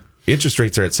 like, interest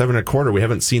rates are at 7.25. We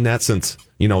haven't seen that since,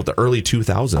 the early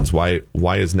 2000s.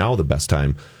 Why is now the best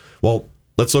time? Well,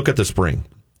 let's look at the spring,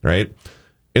 right?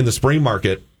 In the spring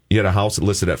market, you had a house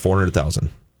listed at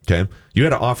 $400,000. Okay, you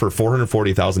had to offer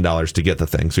 $440,000 to get the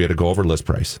thing, so you had to go over list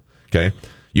price. Okay,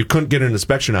 you couldn't get an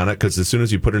inspection on it because as soon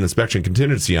as you put an inspection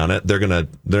contingency on it, they're not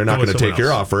going to take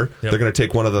your offer. Yep. They're going to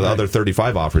take one of the other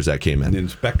 35 offers that came in. And the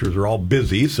inspectors are all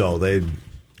busy, so they,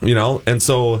 and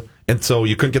so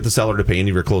you couldn't get the seller to pay any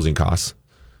of your closing costs.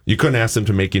 You couldn't ask them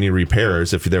to make any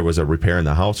repairs if there was a repair in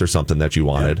the house or something that you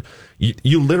wanted. Yeah.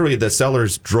 You literally, the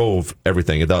sellers drove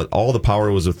everything. All the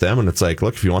power was with them, and it's like,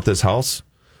 look, if you want this house.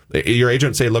 Your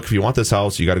agent say, look, if you want this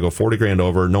house, you got to go $40,000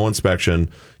 over, no inspection.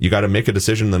 You got to make a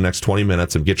decision in the next 20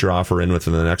 minutes and get your offer in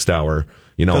within the next hour.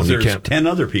 And there's you can't. 10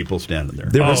 other people standing there.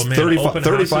 There was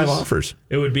 35 offers.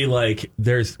 It would be like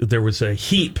there was a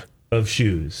heap of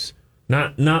shoes.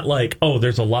 Not like, oh,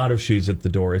 there's a lot of shoes at the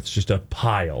door. It's just a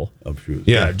pile of shoes.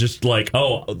 Yeah, just like,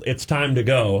 oh, it's time to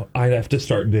go. I have to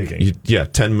start digging.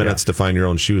 10 minutes to find your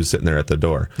own shoes sitting there at the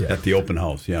door. Yeah. At the open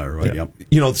house. Yeah, right. Yeah.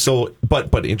 Yep.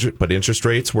 But interest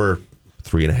rates were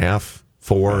 3.5,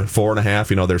 4,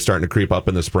 4.5. They're starting to creep up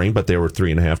in the spring, but they were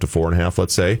 3.5 to 4.5,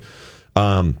 let's say.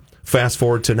 Fast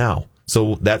forward to now.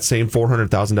 So that same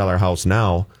 $400,000 house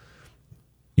now,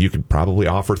 you could probably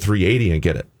offer $380,000 and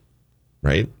get it.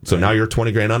 Right? So now you're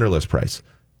 $20,000 under list price.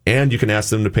 And you can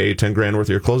ask them to pay $10,000 worth of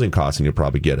your closing costs and you'll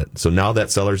probably get it. So now that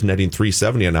seller's netting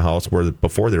 $370,000 on a house where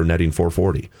before they were netting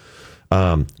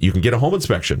 $440,000. You can get a home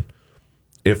inspection.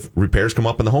 If repairs come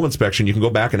up in the home inspection, you can go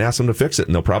back and ask them to fix it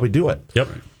and they'll probably do it. Yep.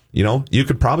 You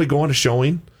could probably go on a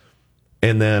showing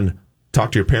and then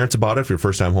talk to your parents about it. If you're a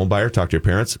first-time home buyer, talk to your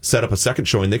parents. Set up a second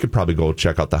showing. They could probably go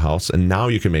check out the house, and now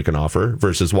you can make an offer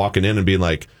versus walking in and being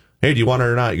like, hey, do you want it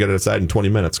or not? You got to decide in 20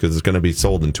 minutes because it's going to be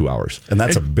sold in 2 hours. And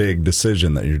that's a big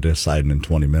decision that you're deciding in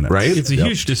 20 minutes. Right? It's a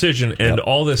huge decision, and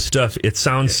all this stuff, it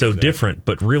sounds so different,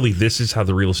 but really this is how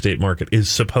the real estate market is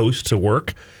supposed to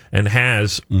work and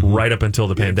has right up until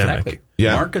the pandemic. Exactly.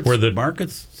 Yeah.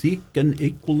 Markets seek an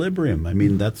equilibrium. I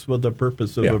mean, that's what the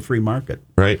purpose of a free market.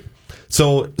 Right.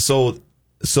 So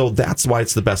that's why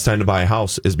it's the best time to buy a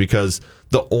house, is because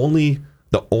the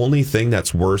only thing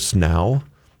that's worse now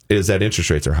is that interest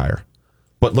rates are higher.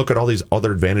 But look at all these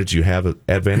other advantages you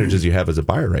have as a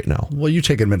buyer right now. Well, you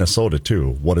take in Minnesota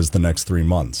too. What is the next 3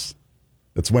 months?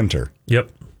 It's winter.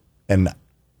 Yep. And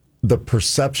the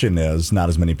perception is not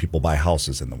as many people buy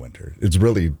houses in the winter. It's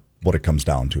really what it comes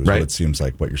down to, is right. what it seems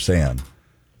like what you're saying.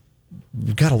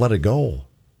 You got to let it go.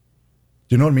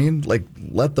 Do you know what I mean? Like,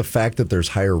 let the fact that there's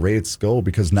higher rates go,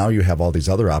 because now you have all these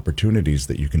other opportunities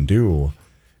that you can do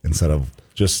instead of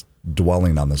just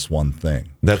dwelling on this one thing.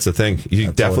 That's the thing.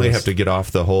 You definitely have to get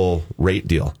off the whole rate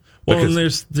deal. Well, and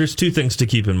there's two things to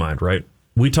keep in mind, right?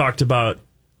 We talked about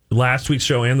last week's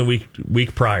show and the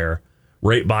week prior,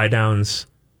 rate buy downs,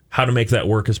 how to make that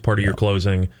work as part of your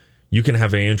closing. You can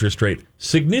have an interest rate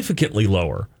significantly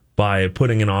lower by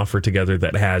putting an offer together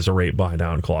that has a rate buy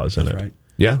down clause in it. Right.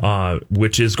 Yeah.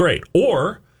 Which is great.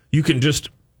 Or you can just,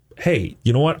 hey,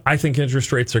 you know what? I think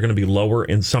interest rates are going to be lower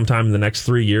in sometime in the next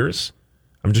 3 years.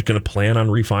 I'm just going to plan on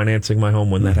refinancing my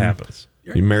home when that happens.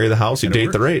 You marry the house, you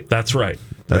date the rate. That's right.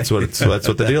 That's what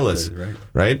the deal is.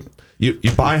 Right? You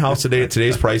buy a house today at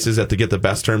today's prices to get the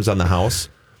best terms on the house.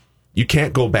 You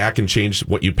can't go back and change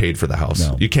what you paid for the house.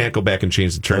 No. You can't go back and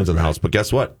change the terms on the house. But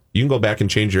guess what? You can go back and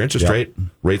change your interest rate.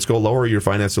 Rates go lower, your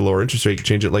finance a lower interest rate, you can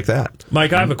change it like that.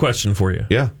 Mike, I have a question for you.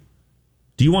 Yeah.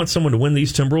 Do you want someone to win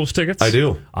these Timberwolves tickets? I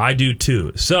do. I do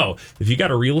too. So if you got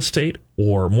a real estate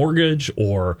or mortgage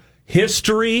or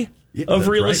history of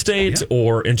real estate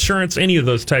or insurance, any of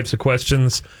those types of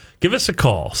questions, give us a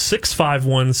call.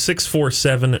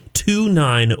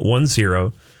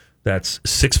 651-647-2910. That's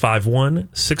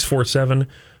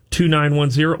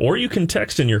 651-647-2910. Or you can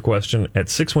text in your question at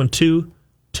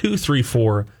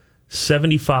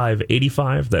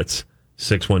 612-234-7585. That's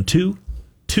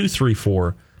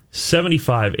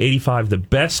 612-234-7585. The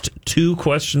best two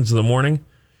questions of the morning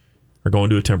are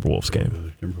going to a Timberwolves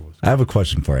game. I have a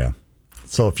question for you.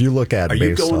 So if you look at... Are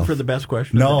you going for the best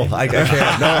question? No, I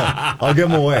can't. No, I'll give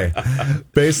them away.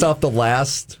 Based off the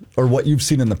last, or what you've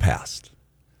seen in the past,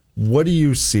 what do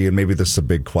you see, and maybe this is a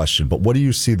big question, but what do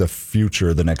you see the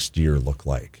future, the next year, look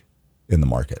like in the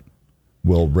market?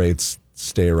 Will rates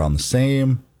stay around the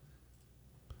same?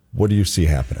 What do you see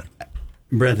happening?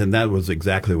 Brent, and that was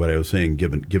exactly what I was saying,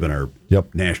 given our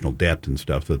national debt and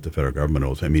stuff that the federal government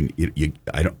owes. I mean,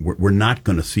 we're not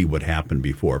going to see what happened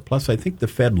before. Plus, I think the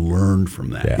Fed learned from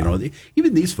that. Yeah. You know,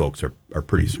 even these folks are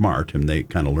pretty smart, and they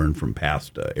kind of learn from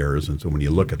past errors. And so when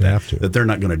you look at that they're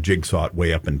not going to jigsaw it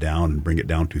way up and down and bring it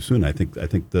down too soon. I think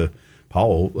the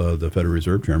Powell, the Federal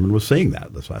Reserve Chairman, was saying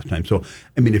that this last time. So,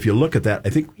 I mean, if you look at that, I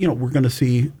think, we're going to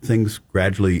see things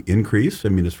gradually increase. I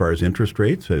mean, as far as interest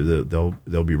rates, they'll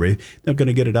be raised. They're going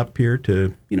to get it up here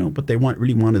to, what they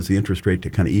really want is the interest rate to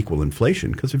kind of equal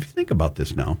inflation. Because if you think about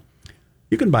this now,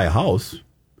 you can buy a house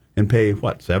and pay,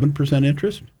 7%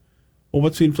 interest? Well,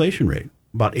 what's the inflation rate?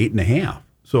 About 8.5%.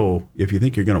 So if you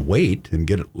think you're going to wait and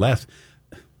get it less,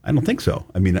 I don't think so.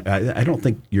 I mean, I don't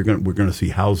think we're going to see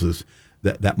houses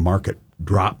that market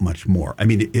drop much more. I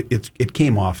mean, it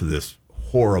came off of this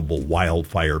horrible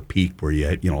wildfire peak where you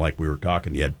had, like we were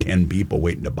talking, you had 10 people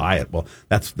waiting to buy it. Well,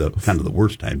 that's the kind of the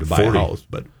worst time to buy 40. a house,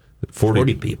 but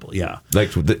 40 people, yeah.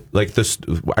 Like this,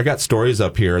 I got stories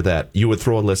up here that you would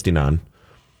throw a listing on,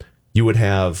 you would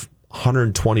have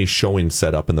 120 showings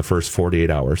set up in the first 48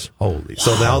 hours. Holy!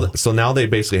 So now they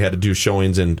basically had to do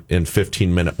showings in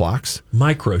 15-minute blocks,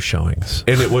 micro showings,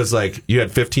 and it was like you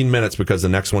had 15 minutes because the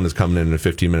next one is coming in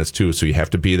 15 minutes too. So you have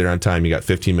to be there on time. You got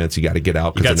 15 minutes. You got to get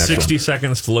out. You got 60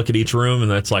 seconds to look at each room,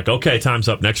 and that's like, okay, time's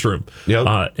up. Next room.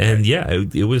 Yep. And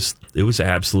it was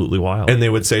absolutely wild. And they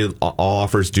would say all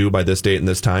offers due by this date and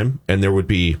this time, and there would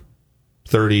be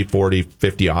 30, 40,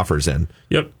 50 offers in.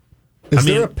 Yep. Is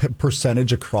there a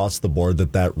percentage across the board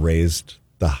that raised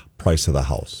the price of the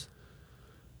house?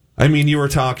 I mean, you were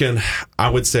talking, I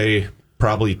would say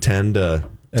probably 10 to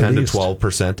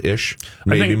 12% ish,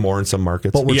 maybe more in some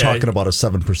markets. But we're talking about a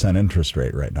 7% interest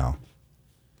rate right now.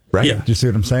 Right. Yeah. Do you see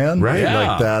what I'm saying? Right. Yeah.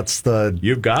 Like that's the...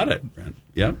 You've got it, Brent.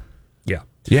 Yep. Yeah.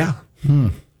 Yeah.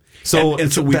 So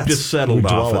and so we've that's- just settled we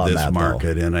dwell off of on this that, though.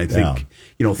 market, and I think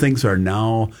things are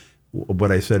now.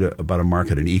 What I said about a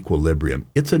market in equilibrium,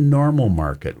 it's a normal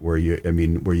market where you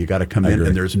got to come in agree.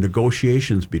 and there's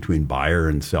negotiations between buyer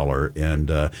and seller, and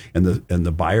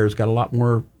the buyer's got a lot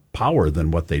more power than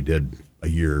what they did a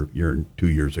year and 2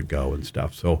 years ago and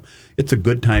stuff. So it's a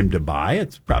good time to buy.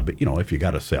 It's probably, if you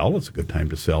got to sell, it's a good time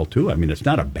to sell too. I mean, it's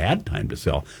not a bad time to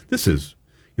sell. This is,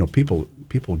 people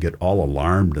get all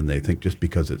alarmed and they think just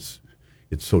because it's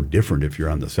so different if you're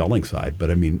on the selling side. But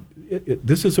I mean,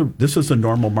 this is a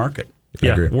normal market.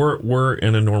 Yeah, we're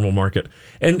in a normal market.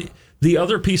 And the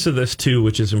other piece of this too,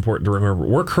 which is important to remember,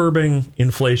 we're curbing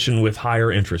inflation with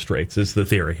higher interest rates is the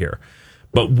theory here.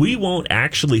 But we won't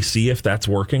actually see if that's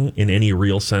working in any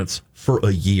real sense for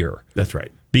a year. That's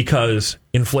right. Because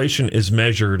inflation is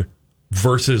measured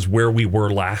versus where we were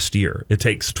last year. It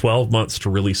takes 12 months to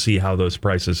really see how those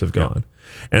prices have gone.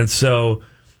 And so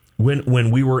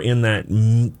when we were in that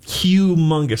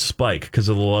humongous spike because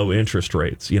of the low interest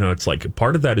rates, it's like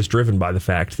part of that is driven by the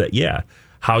fact that,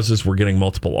 houses were getting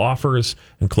multiple offers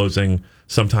and closing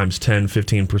sometimes 10,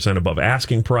 15% above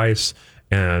asking price.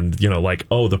 And,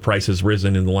 the price has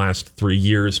risen in the last 3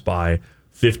 years by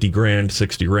 $50,000,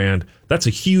 $60,000. That's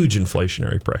a huge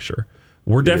inflationary pressure.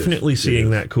 We're definitely seeing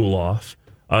that cool off.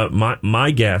 My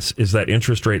guess is that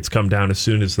interest rates come down as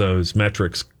soon as those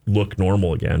metrics look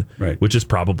normal again, right, which is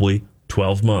probably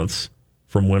 12 months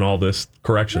from when all this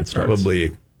correction starts.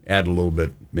 Probably add a little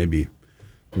bit, maybe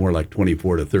more like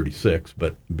 24 to 36,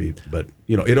 but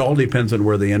it all depends on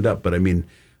where they end up. But I mean,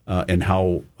 and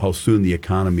how soon the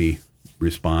economy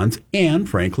responds, and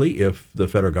frankly, if the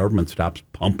federal government stops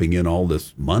pumping in all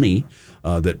this money,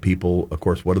 that people, of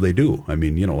course, what do? I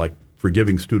mean, like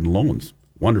forgiving student loans.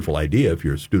 Wonderful idea if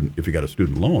you're a student, if you got a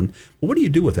student loan. Well, what do you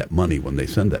do with that money when they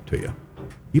send that to you?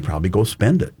 You probably go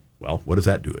spend it. Well, what does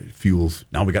that do? It fuels.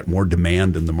 Now we got more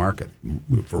demand in the market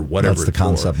for whatever. That's the it's for.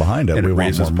 concept behind it. And We it want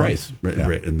raises more money. price,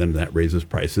 right, and then that raises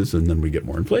prices, and then we get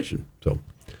more inflation. So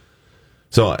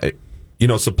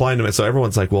supply and demand. So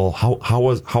everyone's like, well, how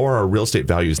are our real estate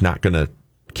values not going to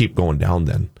keep going down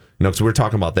then? Because we're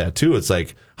talking about that too. It's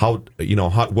like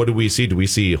what do we see? Do we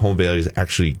see home values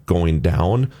actually going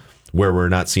down where we're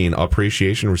not seeing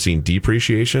appreciation? We're seeing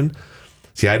depreciation.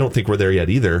 See, I don't think we're there yet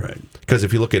either. Because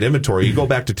if you look at inventory, you go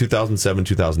back to 2007,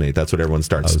 2008. That's what everyone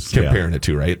starts comparing it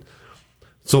to, right?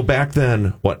 So back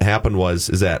then, what happened is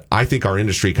that I think our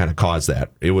industry kind of caused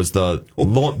that. It was the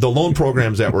loan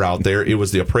programs that were out there. It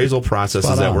was the appraisal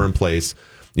processes that were in place.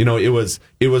 It was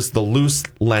the loose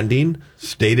lending,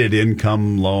 stated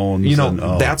income loans.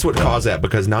 That's what caused that,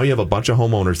 because now you have a bunch of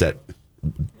homeowners that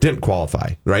didn't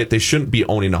qualify, right? They shouldn't be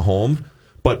owning a home,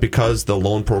 but because the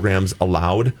loan programs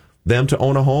allowed them to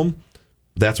own a home,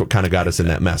 that's what kind of got us in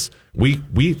that mess. We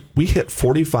hit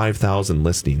 45,000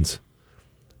 listings.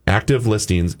 Active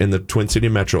listings in the Twin City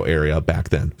metro area back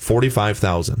then,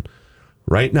 45,000.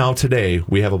 Right now, today,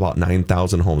 we have about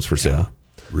 9,000 homes for sale.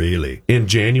 Really? In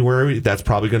January, that's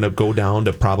probably going to go down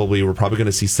to we're probably going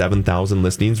to see 7,000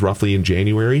 listings roughly in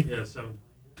January. Yeah,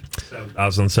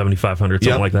 7,000, 7,500,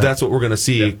 something like that. That's what we're going to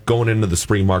see going into the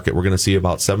spring market. We're going to see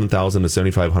about 7,000 to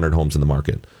 7,500 homes in the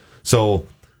market. So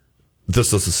the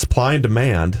supply and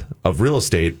demand of real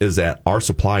estate is that our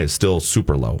supply is still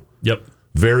super low. Yep.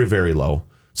 Very, very low.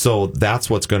 So that's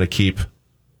what's going to keep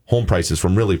home prices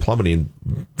from really plummeting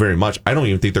very much. I don't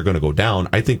even think they're going to go down.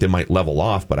 I think they might level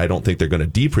off, but I don't think they're going to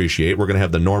depreciate. We're going to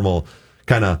have the normal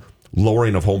kind of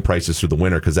lowering of home prices through the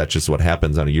winter, because that's just what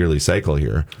happens on a yearly cycle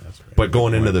here. But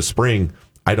going into the spring,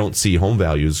 I don't see home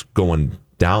values going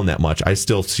down that much. I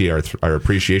still see our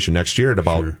appreciation next year at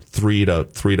about 3 to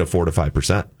 4 to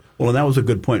 5%. Well, and that was a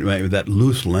good point. That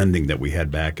loose lending that we had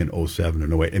back in 07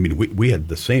 and 08. I mean, we had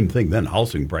the same thing then.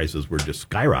 Housing prices were just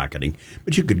skyrocketing,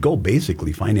 but you could go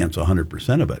basically finance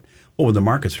 100% of it. Well, when the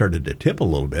market started to tip a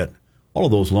little bit, all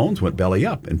of those loans went belly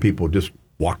up, and people just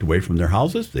walked away from their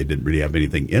houses. They didn't really have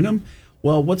anything in them.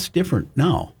 Well, what's different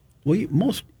now? Well,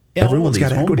 everyone's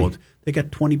got equity. Loans, they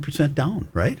got 20% down,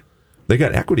 right? They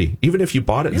got equity. Even if you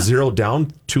bought it zero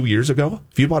down 2 years ago,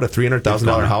 if you bought a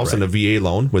 $300,000 house and a VA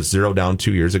loan with zero down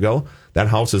 2 years ago, that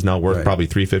house is now worth probably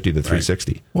 $350,000 to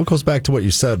 $360,000. Well, it goes back to what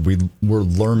you said. We're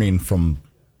learning from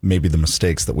maybe the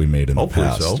mistakes that we made in the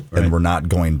past, and we're not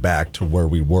going back to where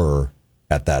we were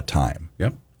at that time.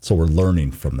 Yep. So we're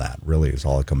learning from that. Really, is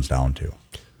all it comes down to.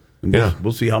 And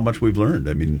we'll see how much we've learned.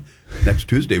 I mean, next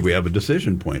Tuesday we have a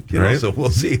decision point, right? So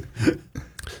we'll see.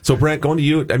 So, Brent, going to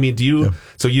you. I mean,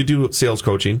 so you do sales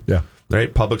coaching,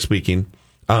 right? Public speaking.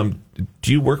 Do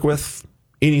you work with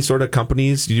any sort of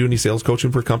companies? Do you do any sales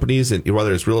coaching for companies, and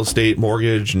whether it's real estate,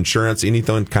 mortgage, insurance,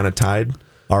 anything kind of tied?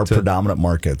 Our predominant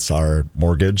markets are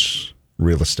mortgage,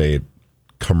 real estate,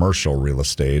 commercial real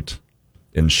estate,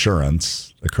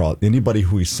 insurance, across anybody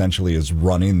who essentially is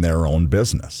running their own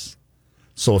business.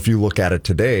 So if you look at it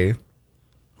today,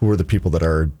 who are the people that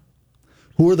are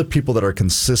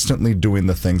consistently doing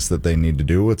the things that they need to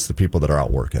do? It's the people that are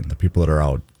out working, the people that are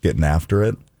out getting after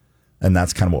it. And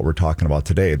that's kind of what we're talking about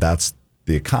today. That's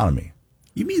the economy.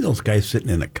 You mean those guys sitting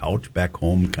in a couch back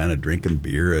home kind of drinking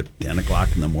beer at 10 o'clock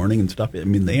in the morning and stuff? I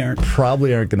mean, they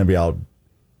probably aren't going to be out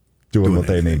doing what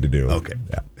anything. they need to do. Okay.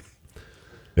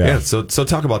 Yeah. So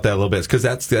talk about that a little bit, because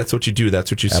that's what you do. That's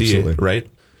what you Absolutely. see, right?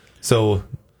 So,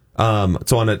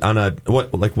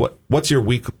 what's your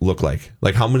week look like?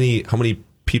 Like how many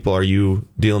people are you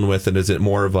dealing with, and is it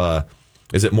more of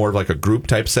like a group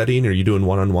type setting? Or are you doing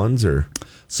one-on-ones or?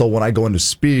 So when I go in to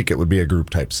speak, it would be a group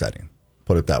type setting,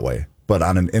 put it that way. But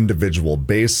on an individual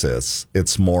basis,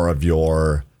 it's more of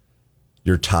your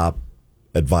top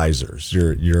advisors,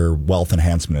 your wealth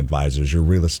enhancement advisors, your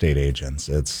real estate agents.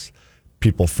 It's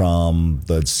people from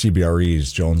the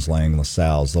CBREs, Jones Lang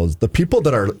LaSalle's, the people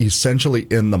that are essentially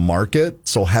in the market.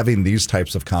 So having these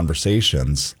types of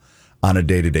conversations on a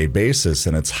day-to-day basis,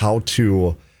 and it's how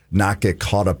to not get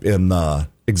caught up in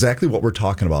exactly what we're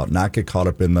talking about, not get caught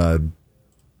up in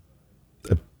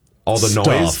all the stuff.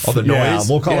 noise, all the noise. Yeah,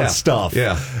 we'll call it stuff.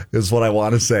 Yeah, is what I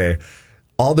want to say.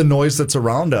 All the noise that's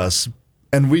around us,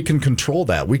 and we can control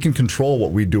that. We can control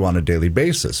what we do on a daily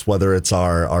basis, whether it's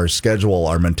our schedule,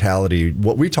 our mentality,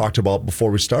 what we talked about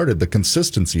before we started, the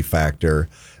consistency factor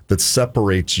that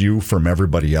separates you from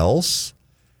everybody else.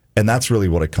 And that's really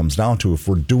what it comes down to. If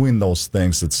we're doing those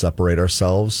things that separate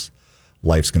ourselves,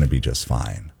 life's going to be just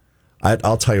fine.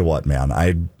 I'll tell you what, man,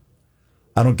 I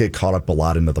don't get caught up a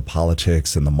lot into the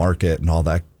politics and the market and all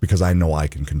that, because I know I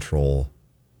can control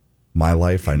my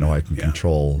life. I know I can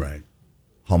control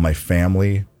how my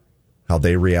family, how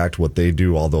they react, what they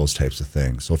do, all those types of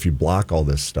things. So if you block all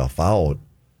this stuff out,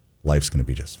 life's going to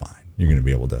be just fine. You're going to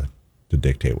be able to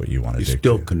dictate what you want to dictate. You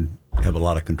still can have a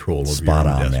lot of control over Spot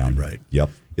your own on, destiny, man. right? Yep.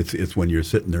 It's when you're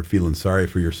sitting there feeling sorry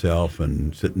for yourself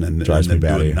and sitting and Drives me then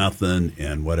batty. doing nothing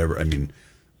and whatever. I mean,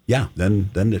 yeah,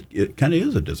 then it kind of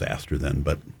is a disaster then.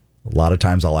 But A lot of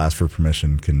times I'll ask for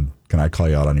permission. Can I call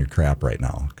you out on your crap right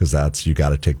now? Because you got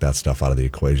to take that stuff out of the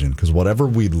equation. Because whatever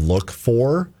we look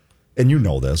for, and you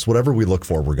know this, whatever we look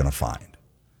for, we're going to find.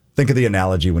 Think of the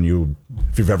analogy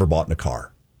if you've ever bought in a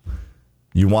car.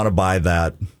 You want to buy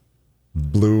that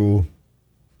blue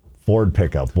Ford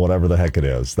pickup, whatever the heck it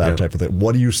is, that type of thing.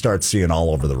 What do you start seeing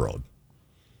all over the road?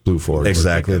 Blue Ford.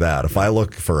 Exactly that. If I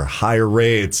look for higher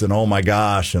rates and oh my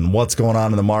gosh, and what's going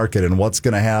on in the market and what's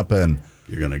going to happen,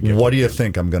 you're going to get what do you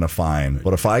think I'm going to find? Right.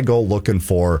 But if I go looking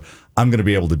for, I'm going to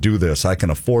be able to do this, I can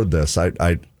afford this,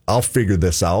 I'll figure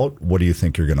this out, what do you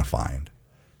think you're going to find?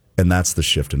 And that's the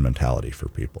shift in mentality for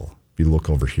people. If you look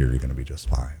over here, you're going to be just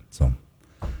fine. So,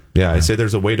 yeah, I say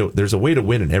there's a way to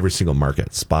win in every single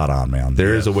market. Spot on, man.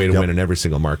 There is a way to win in every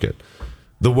single market.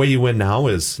 The way you win now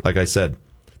is, like I said,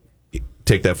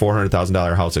 take that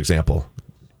 $400,000 house example.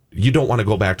 You don't want to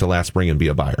go back to last spring and be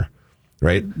a buyer,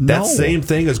 right? No. That same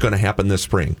thing is going to happen this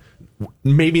spring.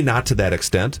 Maybe not to that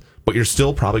extent, but you're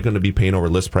still probably going to be paying over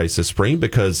list price this spring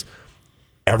because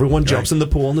everyone jumps in the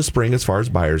pool in the spring as far as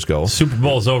buyers go. Super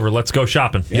Bowl's over. Let's go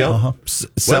shopping. Yeah. Uh-huh.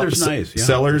 Weather's nice. Yeah.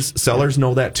 Sellers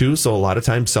know that too. So a lot of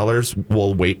times sellers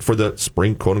will wait for the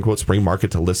spring, quote unquote, spring market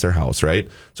to list their house, right?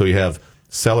 So you have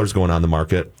sellers going on the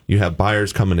market. You have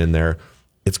buyers coming in there.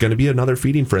 It's going to be another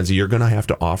feeding frenzy. You're going to have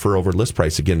to offer over list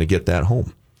price again to get that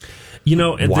home. You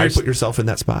know, and why put yourself in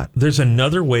that spot? There's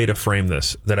another way to frame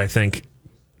this that I think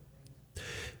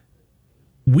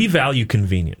we value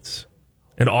convenience.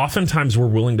 And oftentimes we're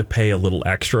willing to pay a little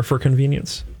extra for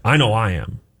convenience. I know I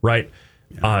am, right?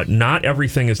 Yes. Not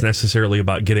everything is necessarily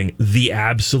about getting the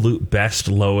absolute best,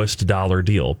 lowest dollar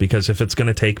deal. Because if it's going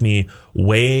to take me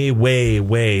way, way,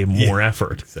 way more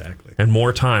effort and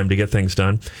more time to get things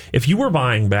done. If you were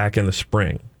buying back in the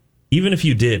spring, even if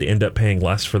you did end up paying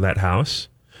less for that house,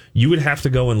 you would have to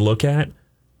go and look at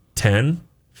 10,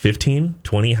 15,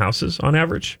 20 houses on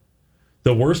average.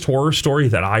 The worst horror story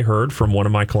that I heard from one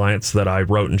of my clients that I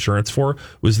wrote insurance for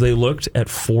was they looked at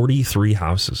 43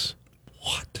 houses.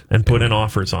 What? And put in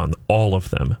offers on all of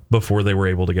them before they were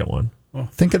able to get one.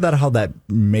 Think of that, how that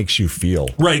makes you feel.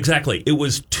 Right, exactly. It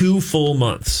was 2 full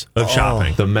months of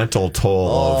shopping. The mental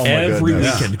toll of every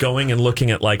weekend going and looking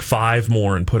at like 5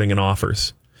 more and putting in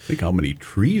offers. Think how many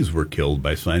trees were killed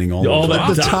by signing all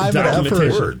that the time and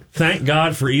effort. Thank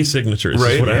God for e-signatures,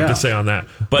 is what I have to say on that.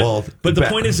 But the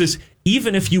point is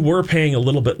even if you were paying a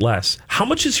little bit less, how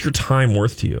much is your time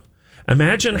worth to you?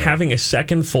 Imagine having a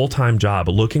second full-time job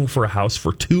looking for a house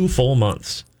for 2 full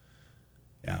months.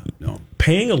 Yeah, no.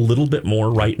 Paying a little bit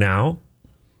more right now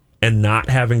and not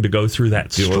having to go through that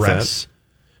Deal with stress.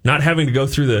 Not having to go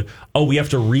through we have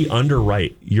to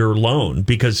re-underwrite your loan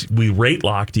because we rate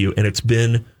locked you and it's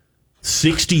been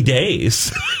 60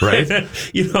 days. Right.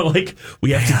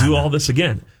 We have to do all this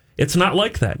again. It's not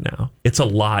like that now. It's a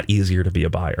lot easier to be a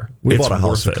buyer. We It's bought a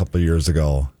house a worth it. couple of years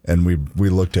ago, and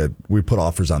we put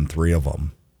offers on 3 of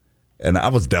them, and I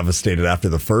was devastated after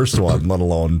the first one, let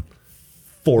alone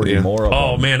 40 more of them.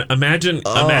 Oh man, imagine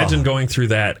going through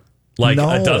that a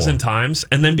dozen times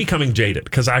and then becoming jaded,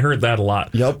 because I heard that a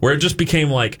lot. Yep. Where it just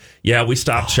became we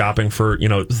stopped shopping for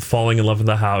falling in love with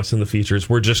the house and the features.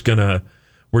 We're just gonna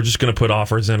put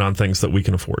offers in on things that we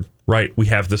can afford. Right? We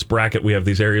have this bracket, we have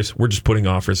these areas. We're just putting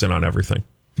offers in on everything.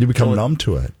 You become numb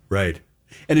to it. Right.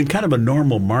 And in kind of a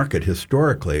normal market,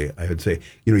 historically, I would say,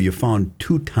 you found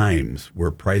 2 times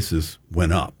where prices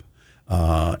went up.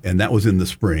 And that was in the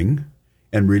spring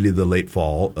and really the late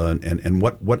fall. And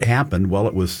what happened? Well,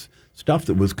 it was stuff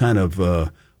that was kind of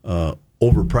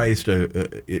overpriced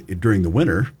during the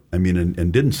winter,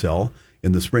 and didn't sell.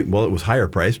 In the spring, well, it was higher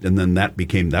priced, and then that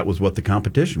was what the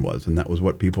competition was, and that was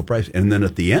what people priced. And then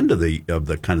at the end of the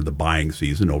kind of the buying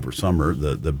season over summer,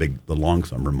 the long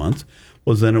summer months,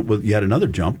 you had another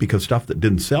jump because stuff that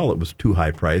didn't sell, it was too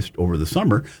high priced over the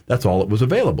summer. That's all that was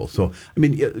available. So,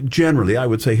 generally, I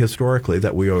would say historically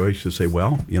that we always should say,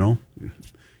 well,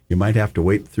 you might have to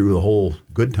wait through the whole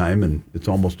good time, and it's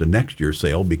almost a next year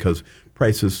sale because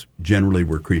prices generally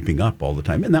were creeping up all the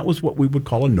time. And that was what we would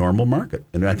call a normal market.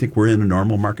 And I think we're in a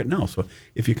normal market now. So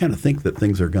if you kind of think that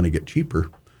things are going to get cheaper,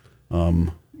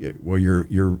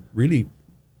 you're really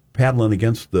paddling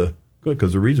against the good,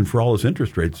 because the reason for all this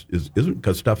interest rates isn't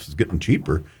because stuff is getting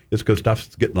cheaper. It's because stuff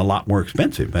is getting a lot more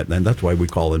expensive. And that's why we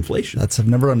call inflation. I've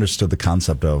never understood the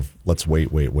concept of let's wait.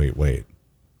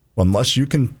 Unless you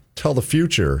can tell the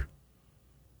future.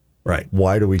 Right.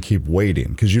 Why do we keep waiting?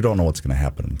 Because you don't know what's going to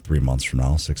happen 3 months from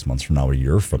now, 6 months from now, a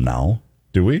year from now,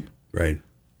 do we? Right.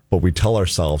 But we tell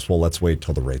ourselves, well, let's wait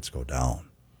till the rates go down.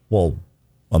 Well,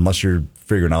 unless you're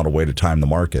figuring out a way to time the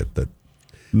market that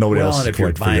nobody else and has if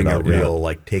you're quite figured buying out a real, yet.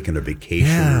 like taking a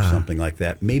vacation or something like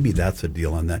that, maybe that's a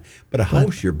deal on that. But a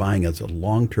house you're buying as a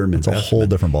long-term investment. It's a whole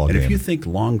different ballgame. And if you think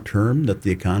long-term that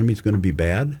the economy is going to be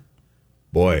bad,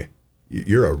 boy,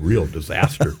 you're a real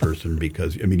disaster person,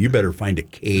 because you better find a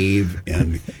cave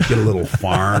and get a little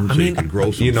farm so you can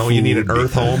grow some food. You need an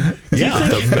earth home. Yeah,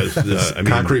 because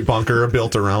concrete bunker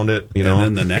built around it. And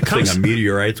then the next thing, a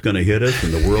meteorite's going to hit us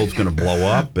and the world's going to blow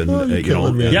up. And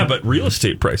but real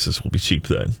estate prices will be cheap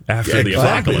then after the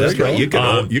exactly. apocalypse. That's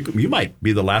right. You might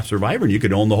be the last survivor, and you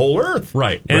could own the whole earth.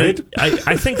 Right. And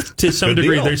I think to some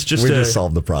degree deal. there's just we just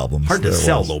solved the problems. Hard to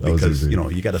sell though, That was because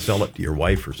easy. you got to sell it to your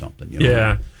wife or something.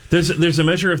 Yeah. There's a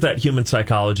measure of that human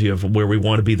psychology of where we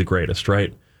want to be the greatest,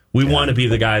 right? We want to be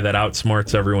the guy that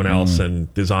outsmarts everyone else and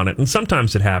is on it. And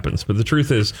sometimes it happens. But the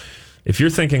truth is, if you're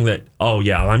thinking that, I'm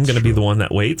going to be the one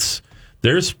that waits,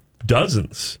 there's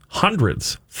dozens,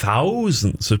 hundreds,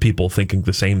 thousands of people thinking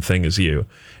the same thing as you.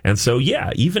 And so,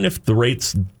 even if the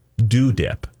rates do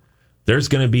dip, there's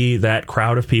going to be that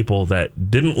crowd of people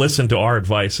that didn't listen to our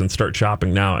advice and start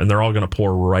shopping now, and they're all going to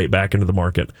pour right back into the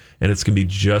market. And it's going to be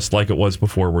just like it was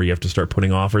before, where you have to start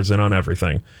putting offers in on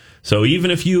everything. So even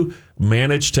if you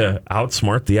manage to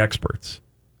outsmart the experts,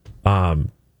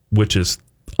 which is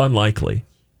unlikely,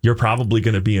 you're probably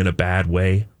going to be in a bad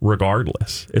way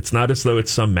regardless. It's not as though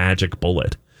it's some magic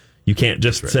bullet. You can't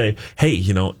just say, hey,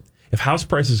 if house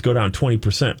prices go down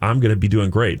 20%, I'm going to be doing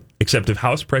great. Except if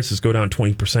house prices go down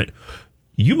 20%,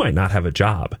 you might not have a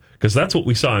job, because that's what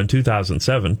we saw in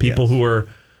 2007. People who were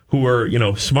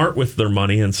smart with their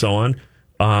money and so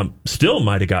on still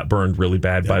might have got burned really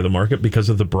bad by the market because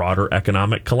of the broader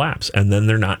economic collapse, and then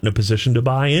they're not in a position to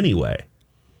buy anyway.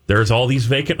 There's all these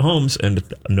vacant homes, and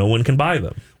no one can buy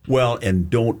them. Well, and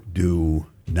don't do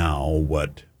now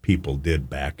what people did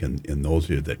back in those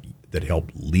years that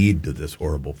helped lead to this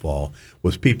horrible fall,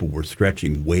 was people were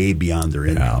stretching way beyond their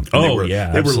income.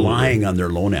 Yeah. They were lying on their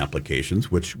loan applications,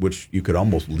 which you could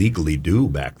almost legally do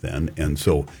back then. And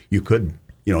so you could,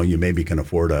 you maybe can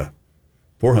afford a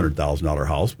 $400,000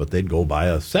 house, but they'd go buy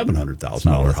a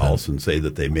 $700,000 house and say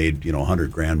that they made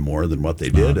 $100,000 more than what they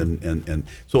did, and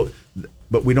so,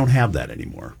 but we don't have that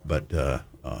anymore. But a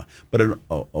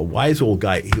wise old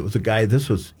guy, he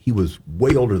was he was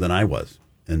way older than I was.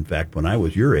 In fact, when I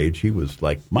was your age, he was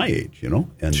like my age, And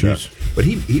but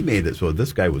he made it. So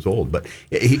this guy was old, but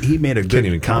he made a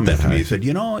good comment to me. He said,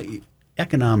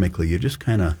 economically, you just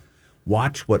kind of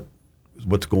watch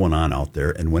what's going on out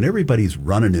there, and when everybody's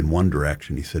running in one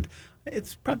direction, he said,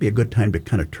 it's probably a good time to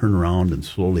kind of turn around and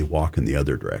slowly walk in the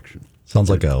other direction. Sounds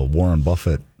like a Warren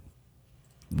Buffett.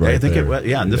 Right, I think there. it was,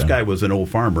 and this guy was an old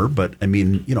farmer, but I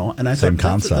mean, and I Same thought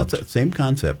concept. that's same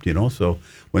concept, So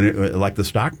when like the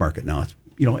stock market now, it's,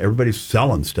 everybody's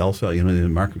selling, the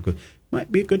market goes,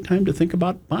 might be a good time to think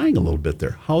about buying a little bit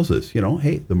there. Houses,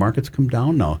 hey, the market's come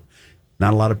down now.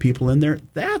 Not a lot of people in there.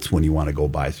 That's when you want to go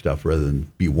buy stuff rather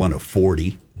than be one of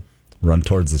 40. Run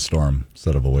towards the storm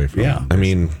instead of away from it. I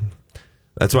mean,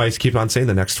 that's why I keep on saying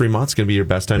the next 3 months is going to be your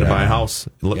best time to buy a house.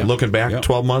 Looking back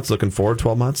 12 months, looking forward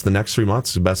 12 months, the next 3 months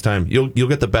is the best time. You'll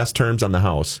get the best terms on the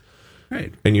house.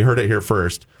 Right. And you heard it here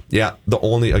first. Yeah,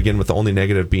 with the only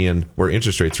negative being where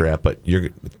interest rates are at, but your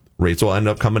rates will end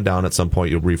up coming down at some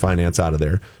point. You'll refinance out of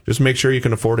there. Just make sure you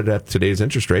can afford it at today's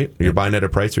interest rate. You're buying at a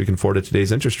price where you can afford it at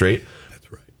today's interest rate.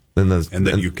 That's right. And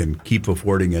then you can keep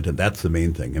affording it, and that's the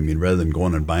main thing. I mean, rather than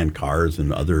going and buying cars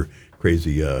and other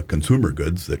crazy consumer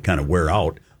goods that kind of wear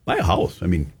out, buy a house. I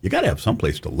mean, you got to have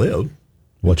someplace to live.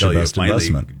 What's your until best you finally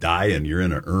investment? Die and you're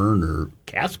in an urn or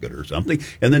casket or something,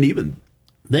 and then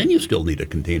you still need a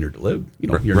container to live.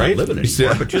 You're Right? not living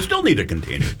anymore, but you still need a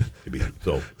container to be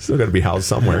so. Still got to be housed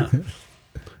somewhere.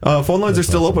 Phone lines are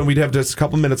still open. We'd have just a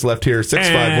couple minutes left here.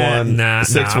 651 I'm going to put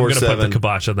the 647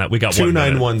 kibosh on that. We got 1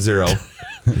 minute.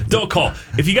 2910. Don't call.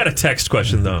 If you got a text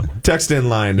question, though. Text in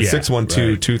line Yeah,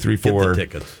 612-234 Get the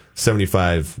tickets.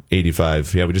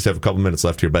 7585. Yeah, we just have a couple minutes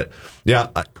left here. But yeah,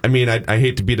 I mean, I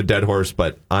hate to beat a dead horse,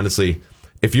 but honestly,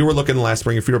 if you were looking last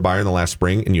spring, if you were a buyer in the last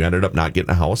spring and you ended up not getting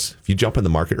a house, if you jump in the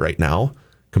market right now,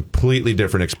 completely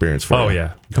different experience for you. Oh,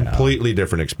 yeah. Completely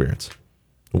different experience.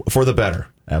 For the better.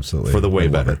 Absolutely. For the way I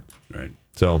love better. it. Right.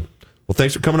 So, well,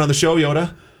 thanks for coming on the show,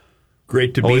 Yoda.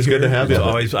 Great to be Always here. good to have you.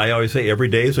 I always say every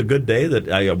day is a good day that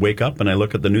I wake up and I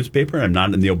look at the newspaper. I'm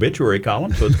not in the obituary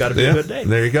column, so it's got to be a good day.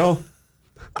 There you go.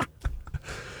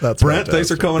 That's Brent, thanks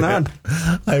for coming on.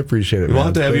 I appreciate it. We'll man.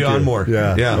 have to have Thank you on more.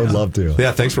 Yeah, I would love to.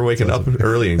 Yeah, thanks for waking up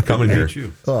early and coming here.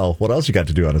 You. Well, what else you got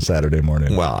to do on a Saturday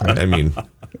morning? Well, I mean,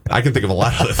 I can think of a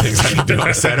lot of other things I can do on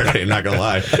a Saturday, not going to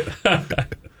lie.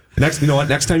 Next, you know what?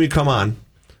 Next time you come on,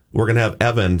 we're going to have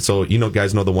Evan. So,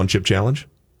 guys know the One Chip Challenge?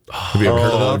 Have you ever heard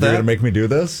about you're that? going to make me do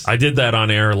this? I did that on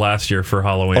air last year for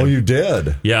Halloween. Oh, you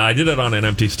did? Yeah, I did it on an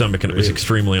empty stomach, and it was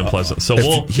extremely unpleasant. So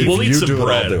we'll if eat you some do it, I'll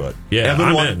bread. do it. Yeah,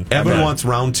 Evan wants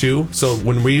round 2. So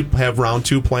when we have round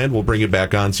 2 planned, we'll bring it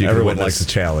back on so you Everyone can likes witness.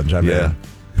 a challenge. I'm Yeah. in.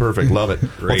 Perfect. Love it.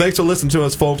 Well, thanks for listening to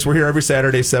us, folks. We're here every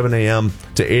Saturday, 7 a.m.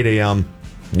 to 8 a.m.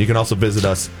 You can also visit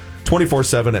us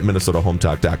 24/7 at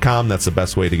MinnesotaHometalk.com. That's the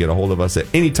best way to get a hold of us at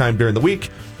any time during the week.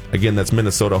 Again, that's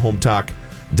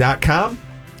MinnesotaHometalk.com.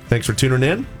 Thanks for tuning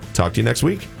in. Talk to you next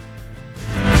week.